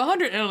 pubs, and I have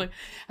 100. And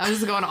I was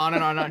just going on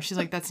and on and on. She's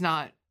like, that's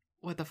not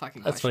what the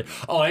fucking That's question.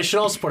 funny. Oh, I should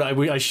also point out,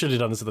 I should have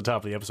done this at the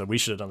top of the episode. We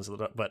should have done this at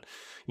the top, but,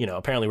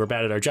 apparently we're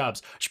bad at our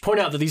jobs. I should point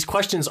out that these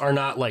questions are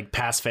not like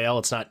pass-fail.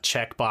 It's not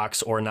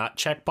checkbox or not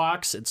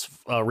checkbox. It's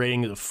a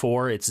rating of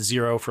 4. It's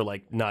 0 for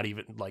like not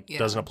even, like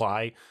doesn't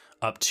apply.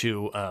 Up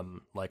to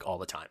like all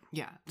the time.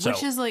 Yeah.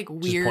 Which is like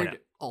weird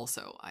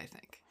also, I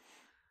think.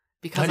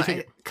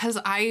 Because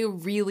I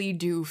really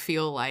do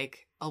feel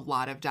like a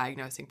lot of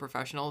diagnosing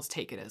professionals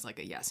take it as like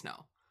a yes,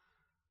 no.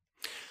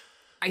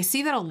 I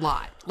see that a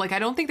lot. Like I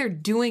don't think they're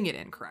doing it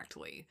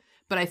incorrectly,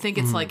 but I think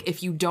it's like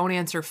if you don't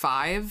answer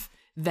 5,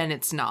 then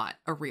it's not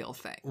a real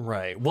thing.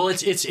 Right. Well,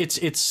 it's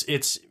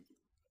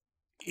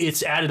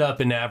added up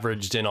and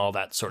averaged and all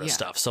that sort of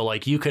stuff. So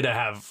like you could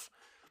have,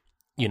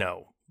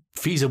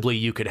 feasibly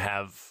you could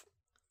have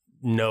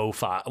no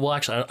 5. Well,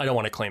 actually, I don't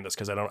want to claim this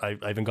because I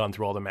haven't gone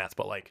through all the math,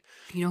 but like,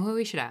 you know who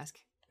we should ask?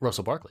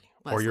 Russell Barkley,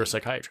 or you're a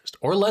psychiatrist,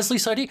 or Leslie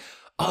Sadi.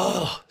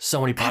 Oh,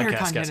 so many podcast her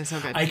content guests. Is so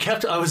good. Her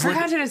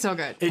content is so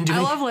good. I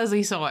love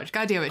Leslie so much.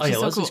 God damn it, she's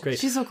so Leslie's cool. Great.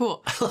 She's so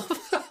cool.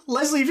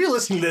 Leslie, if you're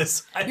listening to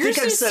this, You're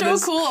so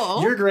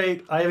cool. You're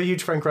great. I have a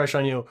huge friend crush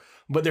on you.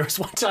 But there was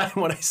one time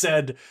when I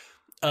said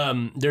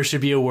there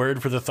should be a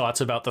word for the thoughts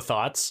about the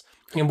thoughts.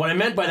 And what I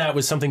meant by that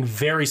was something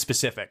very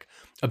specific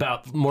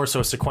about more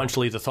so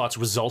sequentially the thoughts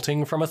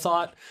resulting from a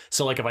thought.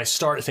 So like if I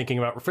start thinking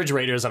about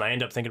refrigerators and I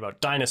end up thinking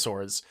about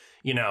dinosaurs,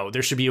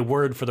 there should be a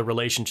word for the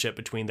relationship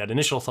between that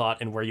initial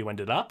thought and where you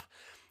ended up.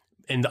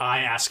 And I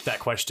asked that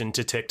question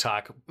to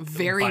TikTok.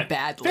 Very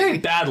badly. Very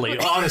badly.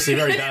 Honestly,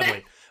 very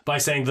badly. By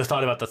saying the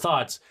thought about the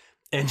thoughts.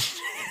 And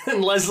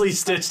Leslie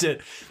stitched it.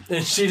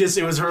 And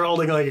it was her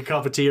holding like a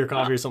cup of tea or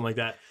coffee or something like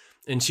that.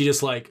 And she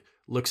just like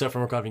looks up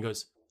from her coffee and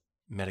goes,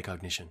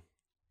 metacognition.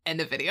 End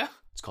of video.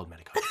 It's called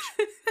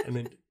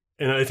metacognition.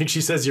 and I think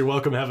she says, you're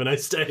welcome, have a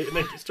nice day.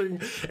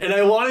 And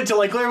I wanted to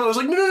like clarify. I was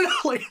like, no.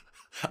 Like,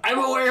 I'm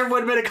aware of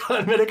what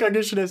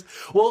metacognition is.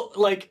 Well,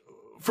 like,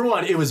 for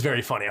one, it was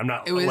very funny. I'm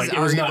not. It was like,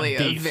 arguably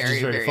not beef. a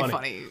very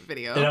funny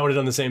video. And I would have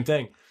done the same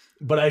thing.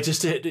 But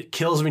it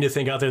kills me to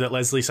think out there that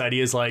Leslie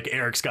Sadi is like,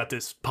 Eric's got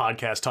this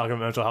podcast talking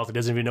about mental health. He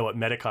doesn't even know what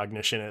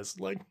metacognition is.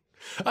 Like,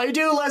 I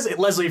do, Leslie.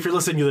 Leslie, if you're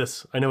listening to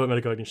this, I know what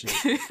metacognition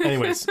is.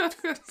 Anyways,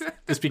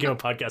 this became a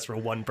podcast for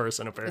one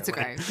person, apparently. It's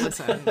okay.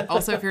 Listen.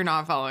 Also, if you're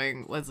not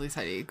following Leslie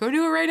Sadi, go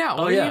do it right now.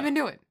 What are you even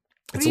doing?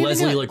 It's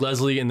Leslie, like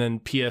Leslie, and then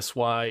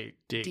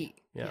PSYD.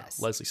 Yeah,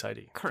 yes. Leslie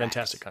Sadi. Correct.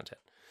 Fantastic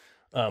content.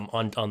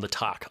 On the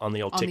talk, on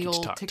the old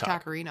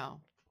TikTok-arena.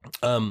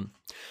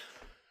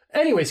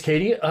 Anyways,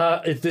 Katie,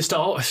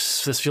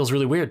 this feels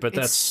really weird, but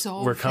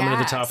we're coming to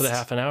the top of the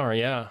half an hour.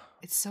 Yeah,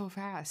 it's so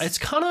fast. It's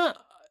kind of.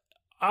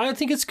 I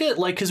think it's good,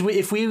 like, because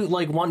if we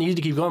like needed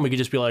to keep going, we could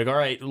just be like, all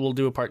right, we'll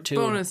do a part 2,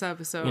 bonus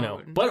episode.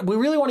 But we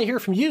really want to hear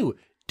from you,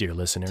 dear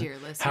listener. Dear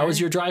listener, how is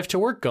your drive to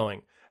work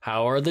going?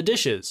 How are the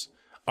dishes?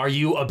 Are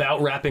you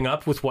about wrapping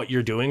up with what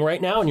you're doing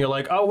right now? And you're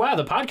like, oh wow,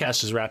 the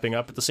podcast is wrapping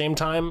up at the same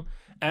time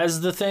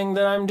as the thing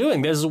that I'm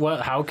doing. This is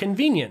how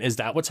convenient. Is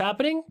that what's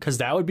happening? Because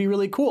that would be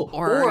really cool.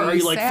 Or are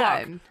you like,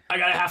 fuck, I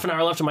got a half an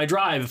hour left of my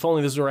drive. If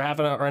only this were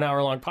an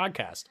hour long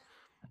podcast.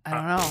 I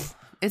don't know.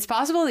 It's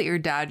possible that your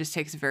dad just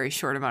takes a very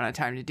short amount of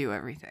time to do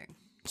everything.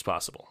 It's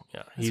possible.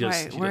 Yeah.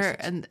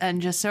 And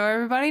just so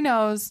everybody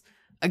knows,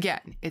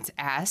 again, it's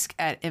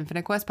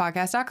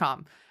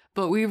ask@infinitequestpodcast.com.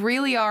 But we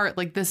really are,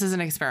 like, this is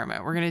an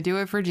experiment. We're going to do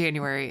it for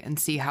January and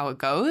see how it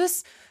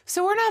goes.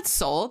 So we're not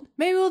sold.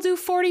 Maybe we'll do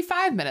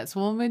 45 minutes.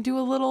 We'll do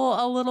a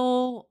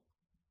little,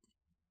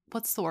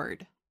 what's the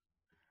word?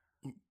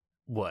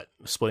 What?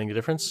 Splitting the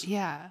difference?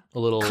 Yeah. A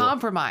little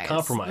compromise.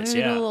 Compromise, Maybe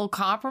yeah. do a little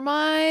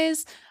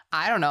compromise.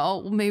 I don't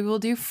know. Maybe we'll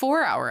do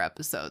 4-hour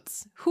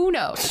episodes. Who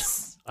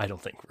knows? I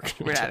don't think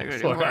We're not doing going to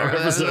do 4-hour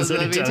episodes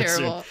That'd be anytime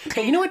terrible. soon.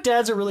 Hey, you know what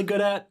dads are really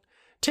good at?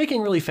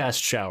 Taking really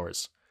fast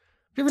showers.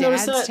 Have you ever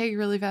noticed Dads that? take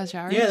really fast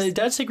showers? Yeah,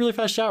 dads take really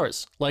fast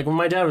showers. Like when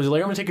my dad was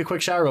like, I'm gonna take a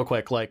quick shower real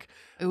quick. Like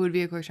It would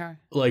be a quick shower.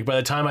 by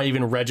the time I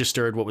even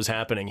registered what was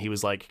happening, he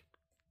was like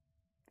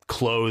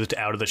clothed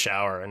out of the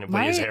shower and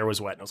his hair was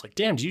wet. And I was like,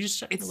 damn, did you just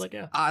check? I It's was like,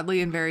 yeah.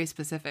 oddly and very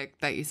specific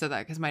that you said that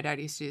because my dad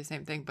used to do the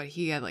same thing, but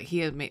he had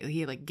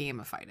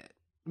gamified it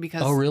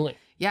because Oh, really?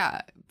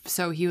 yeah.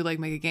 So he would like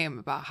make a game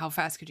about how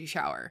fast could you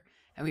shower,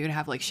 and we would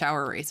have like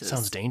shower races.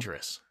 Sounds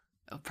dangerous.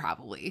 Oh,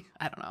 probably,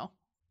 I don't know,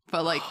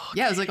 but like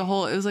yeah, it was like a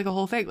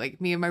whole thing. Like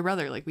me and my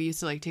brother, like we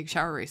used to like take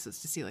shower races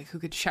to see like who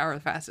could shower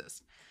the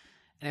fastest.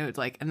 And it would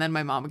like, and then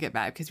my mom would get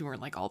mad because we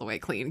weren't like all the way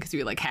clean because we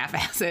would like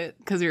half-ass it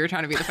because we were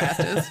trying to be the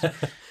fastest.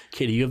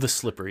 Katie, you have the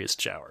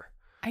slipperiest shower.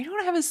 I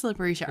don't have a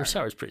slippery shower. Your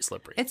shower's pretty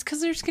slippery. It's because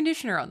there's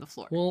conditioner on the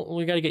floor. Well,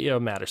 we got to get you a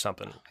mat or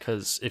something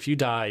because if you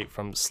die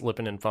from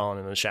slipping and falling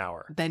in the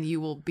shower, Then you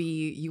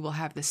will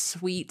have the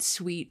sweet,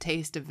 sweet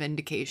taste of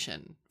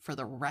vindication for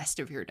the rest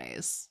of your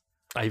days.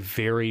 I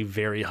very,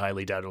 very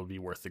highly doubt it'll be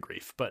worth the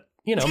grief. But,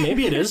 you know,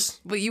 maybe it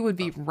is. But you would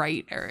be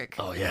right, Eric.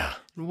 Oh, yeah.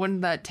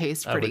 Wouldn't that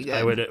taste pretty good?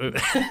 I would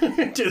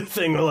do the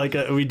thing where, like,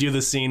 we do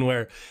the scene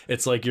where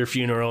it's like your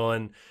funeral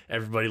and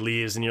everybody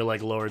leaves and you're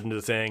like lowered into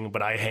the thing,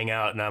 but I hang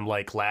out and I'm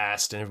like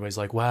last and everybody's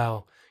like,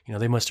 wow, you know,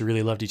 they must have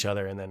really loved each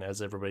other. And then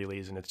as everybody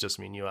leaves and it's just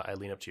me and you, I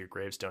lean up to your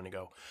gravestone and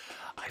go,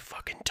 I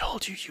fucking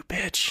told you, you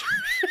bitch.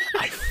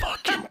 I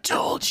fucking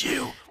told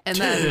you. And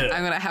then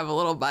I'm going to have a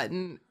little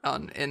button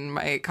in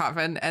my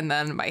coffin, and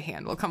then my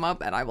hand will come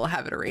up and I will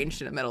have it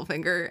arranged in a middle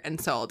finger. And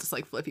so I'll just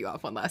like flip you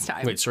off one last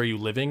time. Wait, so are you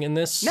living in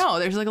this? No,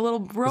 there's like a little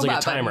robot It's like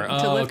a timer. button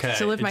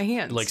to lift my It,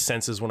 hands. like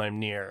senses when I'm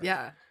near.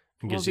 yeah.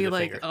 And gives We'll you be the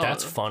like, finger.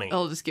 That's funny.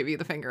 It'll just give you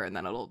the finger, and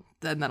then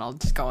I'll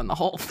just go in the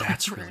hole.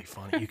 That's really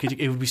funny.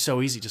 It would be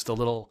so easy. Just a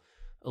little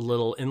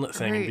inlet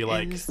thing and be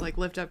like, just like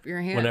lift up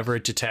your hand. whenever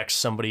it detects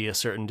somebody a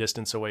certain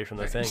distance away from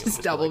the thing. it's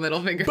Just double like,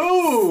 middle finger.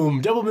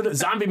 Boom!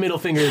 Zombie middle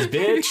fingers,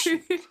 bitch.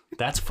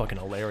 That's fucking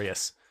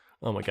hilarious.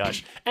 Oh my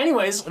gosh.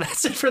 Anyways,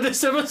 that's it for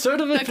this episode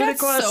of That Infinite got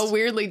Quest. so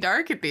weirdly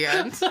dark at the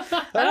end.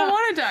 I don't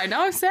want to die.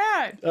 Now I'm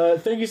sad.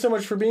 Thank you so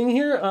much for being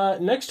here.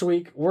 Next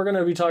week, we're going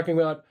to be talking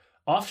about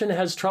often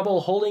has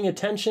trouble holding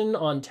attention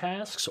on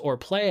tasks or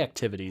play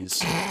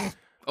activities.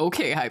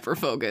 Okay,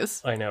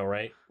 hyperfocus. I know,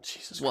 right?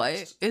 Jesus What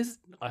Christ. is?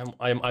 I'm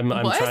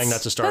What? trying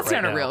not to start That's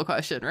right now. not a real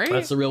question, right?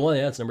 That's the real one.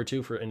 Yeah, it's number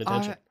 2 for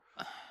inattention.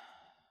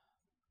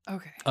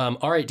 Okay.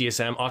 All right,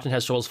 DSM often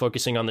has troubles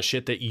focusing on the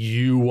shit that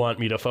you want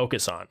me to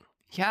focus on.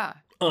 Yeah.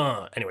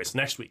 Anyways,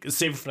 next week.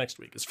 Save it for next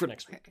week. It's for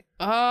next week.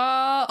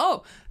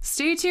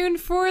 Stay tuned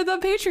for the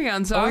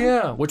Patreon song. Oh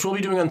yeah, which we'll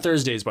be doing on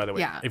Thursdays, by the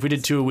way. Yeah. If we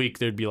did 2 a week,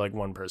 there'd be like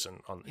one person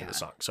in Yeah. the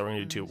song. So we're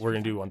gonna do 2. We're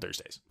gonna do on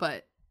Thursdays.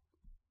 But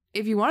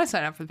if you want to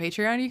sign up for the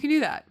Patreon, you can do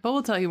that. But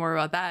we'll tell you more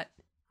about that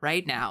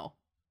right now.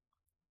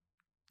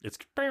 It's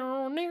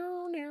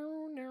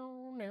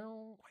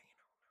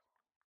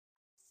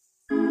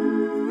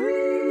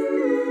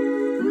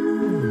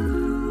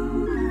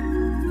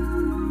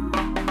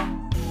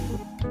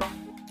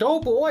Oh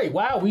boy,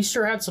 wow, we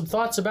sure had some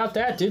thoughts about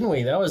that, didn't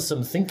we? That was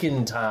some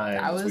thinking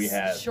time we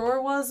had.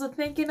 Sure was a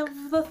thinking of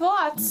the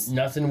thoughts.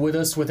 Nothing with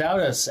us without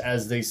us,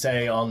 as they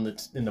say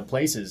in the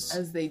places.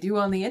 As they do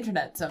on the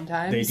internet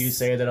sometimes. They do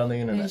say that on the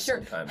internet Sure.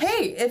 sometimes.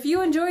 Hey, if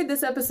you enjoyed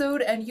this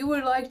episode and you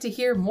would like to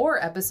hear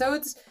more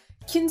episodes,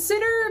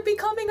 consider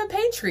becoming a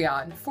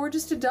Patreon. For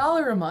just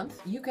 $1 a month,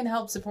 you can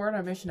help support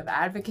our mission of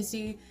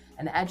advocacy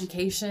and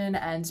education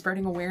and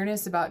spreading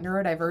awareness about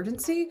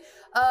neurodivergency.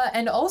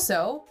 And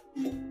also,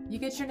 you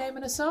get your name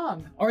in a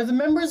song. Are the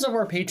members of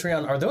our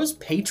Patreon, are those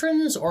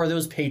patrons or are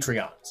those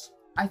Patreons?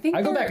 I think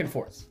I go they're- back and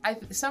forth.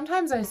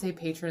 Sometimes I say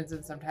patrons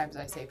and sometimes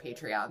I say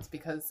Patreons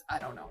because I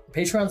don't know.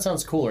 Patreon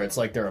sounds cooler. It's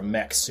like they're a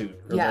mech suit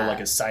or Yeah. they're like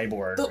a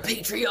cyborg. The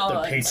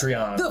Patreons. The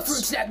Patreons. The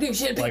Fruit Snack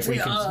Nation Like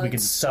Patreons. we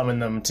could summon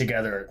them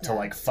together to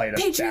like fight a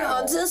Patreons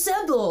battle.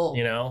 assemble.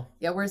 You know?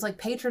 Yeah, whereas like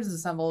Patrons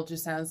Assemble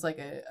just sounds like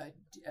a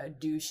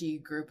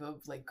douchey group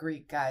of like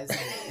Greek guys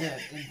in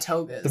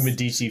togas. The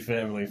Medici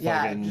family fucking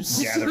gathered the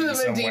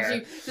somewhere.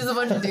 Medici, just a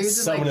bunch of dudes with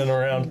Summoning like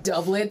around.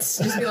 doublets.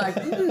 Just be like,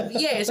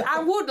 yes,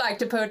 I would like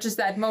to purchase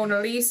that Mona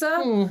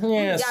Lisa.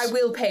 Yes. I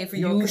will pay for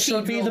your You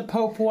shall be the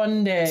Pope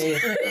one day.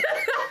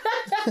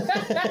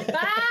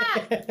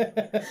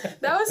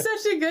 That was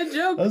such a good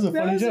joke. That was a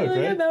funny joke,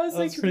 really right? good. That was That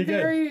like was pretty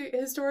good. very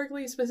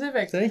historically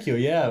specific. Thank you.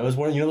 Yeah, it was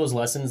one. You know those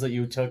lessons that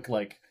you took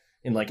like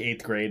in like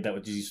 8th grade that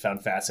you just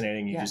found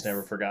fascinating. You just Yes.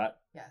 never forgot.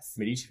 Yes.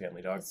 Medici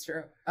family, dog. That's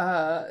true.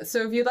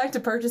 So if you'd like to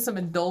purchase some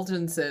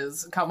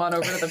indulgences, come on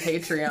over to the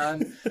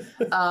Patreon.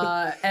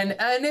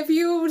 And if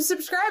you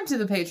subscribe to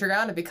the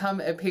Patreon and become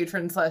a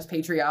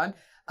patron/Patreon,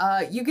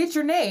 you get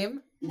your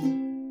name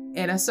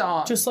in a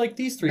song. Just like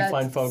these three that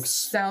fine folks.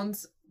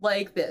 Sounds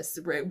like this.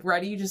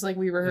 Ready? Just like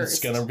we rehearsed.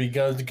 It's gonna be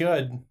good.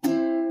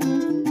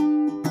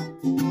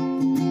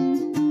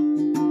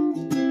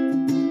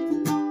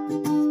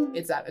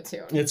 It's out of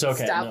tune. It's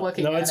okay. Stop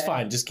looking at it. No, it's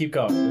fine. Just keep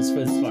going. It's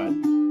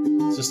fine.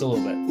 It's just a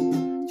little bit.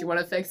 Do you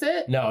want to fix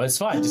it? No, it's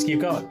fine. Just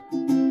keep going.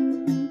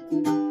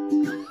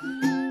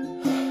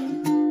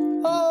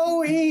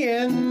 Oh,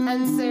 Ian.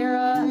 And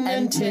Sarah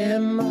and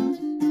Tim.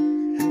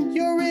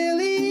 You're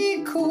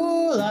really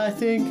cool, I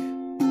think.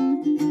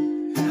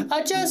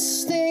 I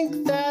just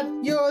think that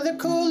you're the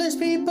coolest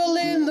people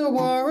in the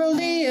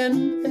world,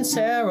 Ian and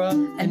Sarah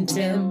and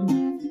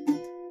Tim.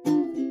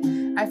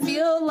 I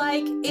feel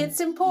like it's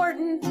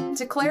important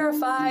to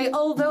clarify,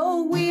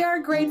 although we are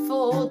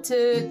grateful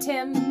to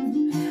Tim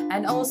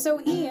and also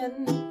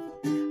Ian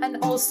and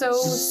also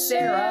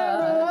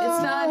Sarah.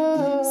 It's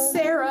not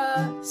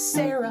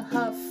Sarah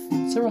Huff.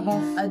 Sarah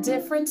Huff. A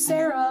different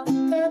Sarah.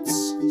 That's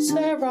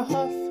Sarah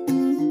Huff.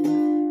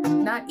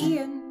 Not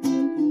Ian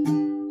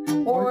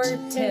or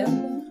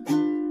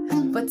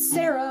Tim, but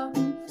Sarah.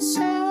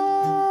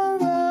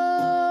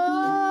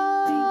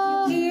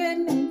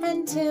 Ian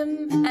and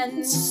Tim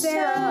and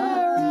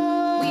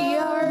Sarah. We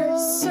are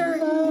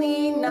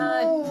certainly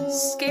not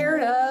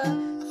scared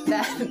of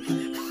that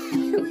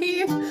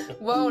we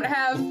won't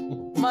have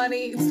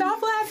money.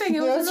 Stop laughing.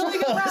 It was a really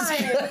good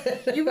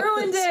rhyme. You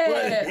ruined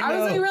it.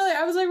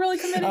 I was like really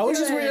committed to it. I was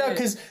just weirded out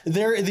because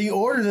the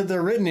order that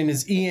they're written in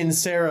is Ian,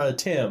 Sarah,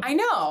 Tim. I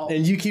know.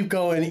 And you keep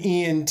going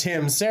Ian,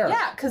 Tim, Sarah.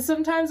 Yeah, because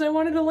sometimes I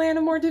wanted to land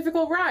a more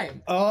difficult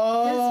rhyme.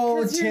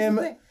 Oh, Tim.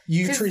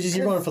 You're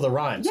going for the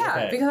rhymes. Yeah,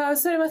 okay. because I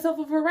was setting myself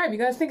up for a rhyme. You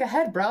gotta think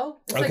ahead, bro.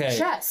 It's like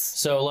chess.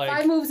 So like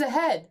 5 moves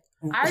ahead.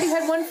 I already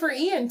had one for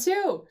Ian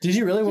too. Did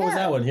you really? What was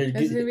that one? Here,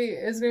 it's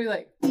gonna be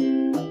like.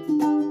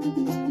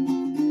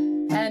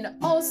 And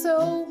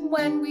also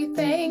when we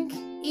thank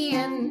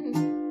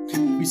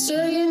Ian, we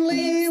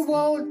certainly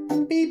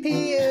won't be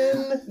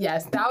peeing.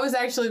 Yes, that was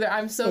actually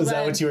I'm so glad. Was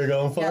that what you were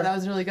going for? Yeah, that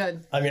was really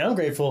good. I mean, I'm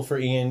grateful for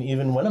Ian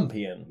even when I'm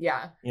peeing.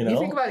 Yeah. You know, you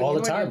think about all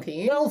Ian the time. When you're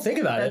peeing? No, I don't think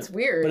about That's it.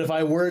 weird. But if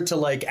I were to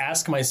like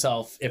ask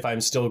myself if I'm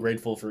still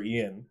grateful for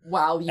Ian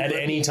at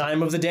any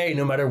time of the day,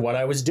 no matter what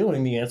I was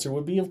doing, the answer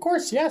would be, of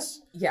course,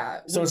 yes.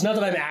 Yeah. So it's not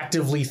that I'm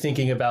actively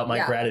thinking about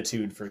my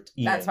gratitude for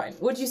Ian. That's fine.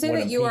 Would you say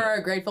that you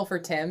are grateful for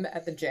Tim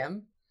at the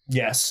gym?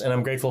 Yes, and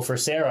I'm grateful for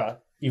Sarah,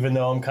 even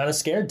though I'm kind of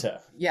scared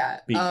to. Yeah.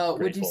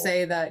 Would you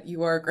say that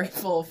you are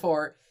grateful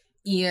for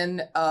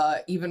Ian,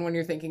 even when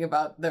you're thinking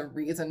about the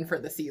reason for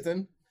the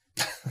season?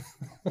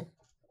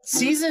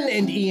 Season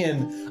and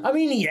Ian. I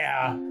mean,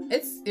 yeah.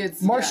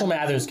 It's Marshall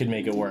Mathers could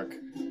make it work.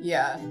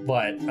 Yeah.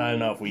 But I don't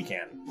know if we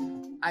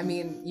can. I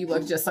mean, you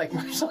look just like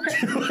Marshall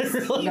Mathers.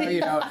 Really? No, you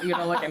don't. You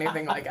don't look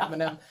anything like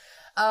Eminem.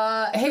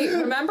 Hey,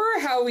 remember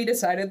how we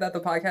decided that the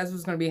podcast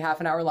was going to be half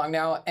an hour long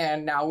now,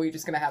 and now we're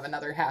just going to have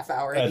another half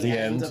hour at the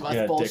end of us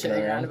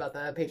bullshitting around about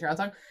the Patreon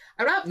song?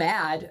 I'm not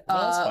mad,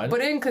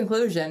 but in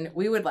conclusion,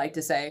 we would like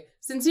to say,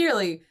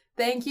 sincerely,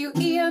 thank you,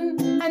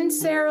 Ian and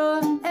Sarah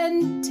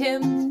and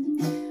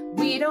Tim.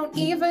 We don't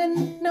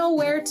even know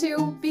where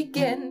to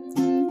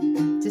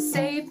begin to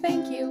say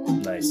thank you.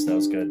 Nice, that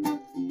was good.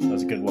 That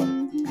was a good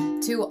one.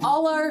 To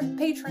all our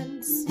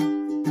patrons.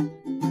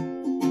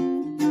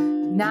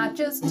 Not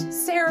just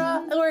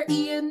Sarah or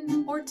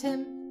Ian or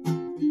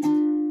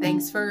Tim.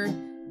 Thanks for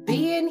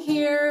being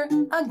here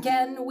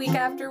again week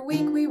after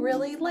week. We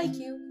really like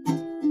you.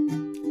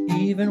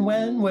 Even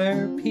when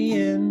we're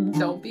peeing.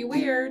 Don't be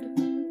weird.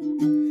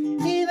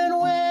 Even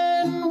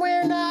when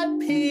we're not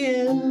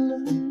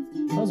peeing.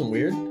 That wasn't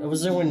weird. I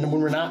was there when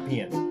we're not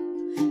peeing.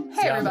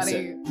 Hey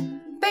everybody.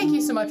 Thank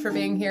you so much for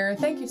being here.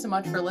 Thank you so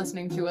much for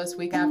listening to us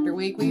week after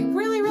week. We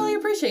really, really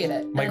appreciate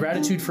it. My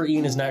gratitude for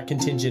Ian is not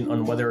contingent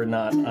on whether or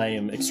not I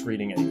am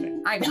excreting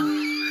anything. I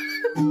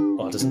know.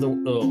 Oh, doesn't the...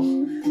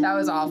 Oh. That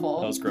was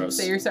awful. That was gross.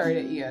 Say you're sorry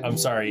to Ian. I'm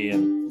sorry,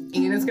 Ian.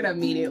 Ian is going to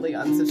immediately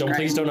unsubscribe.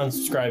 Please don't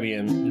unsubscribe,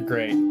 Ian. You're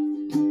great.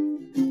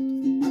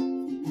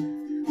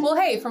 Well,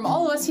 hey, from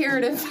all of us here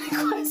at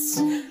Infinite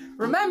Quest,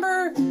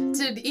 remember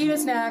to eat a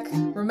snack.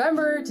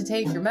 Remember to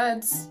take your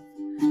meds.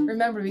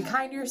 Remember to be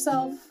kind to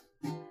yourself.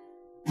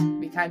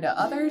 Be kind to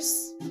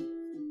others.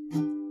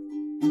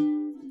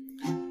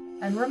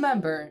 And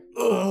remember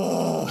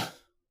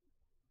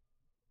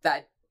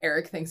that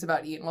Eric thinks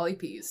about eating while he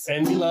pees.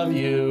 And we love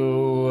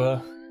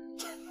you.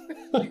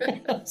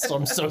 So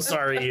I'm so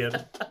sorry, Ian.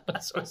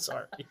 I'm so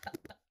sorry.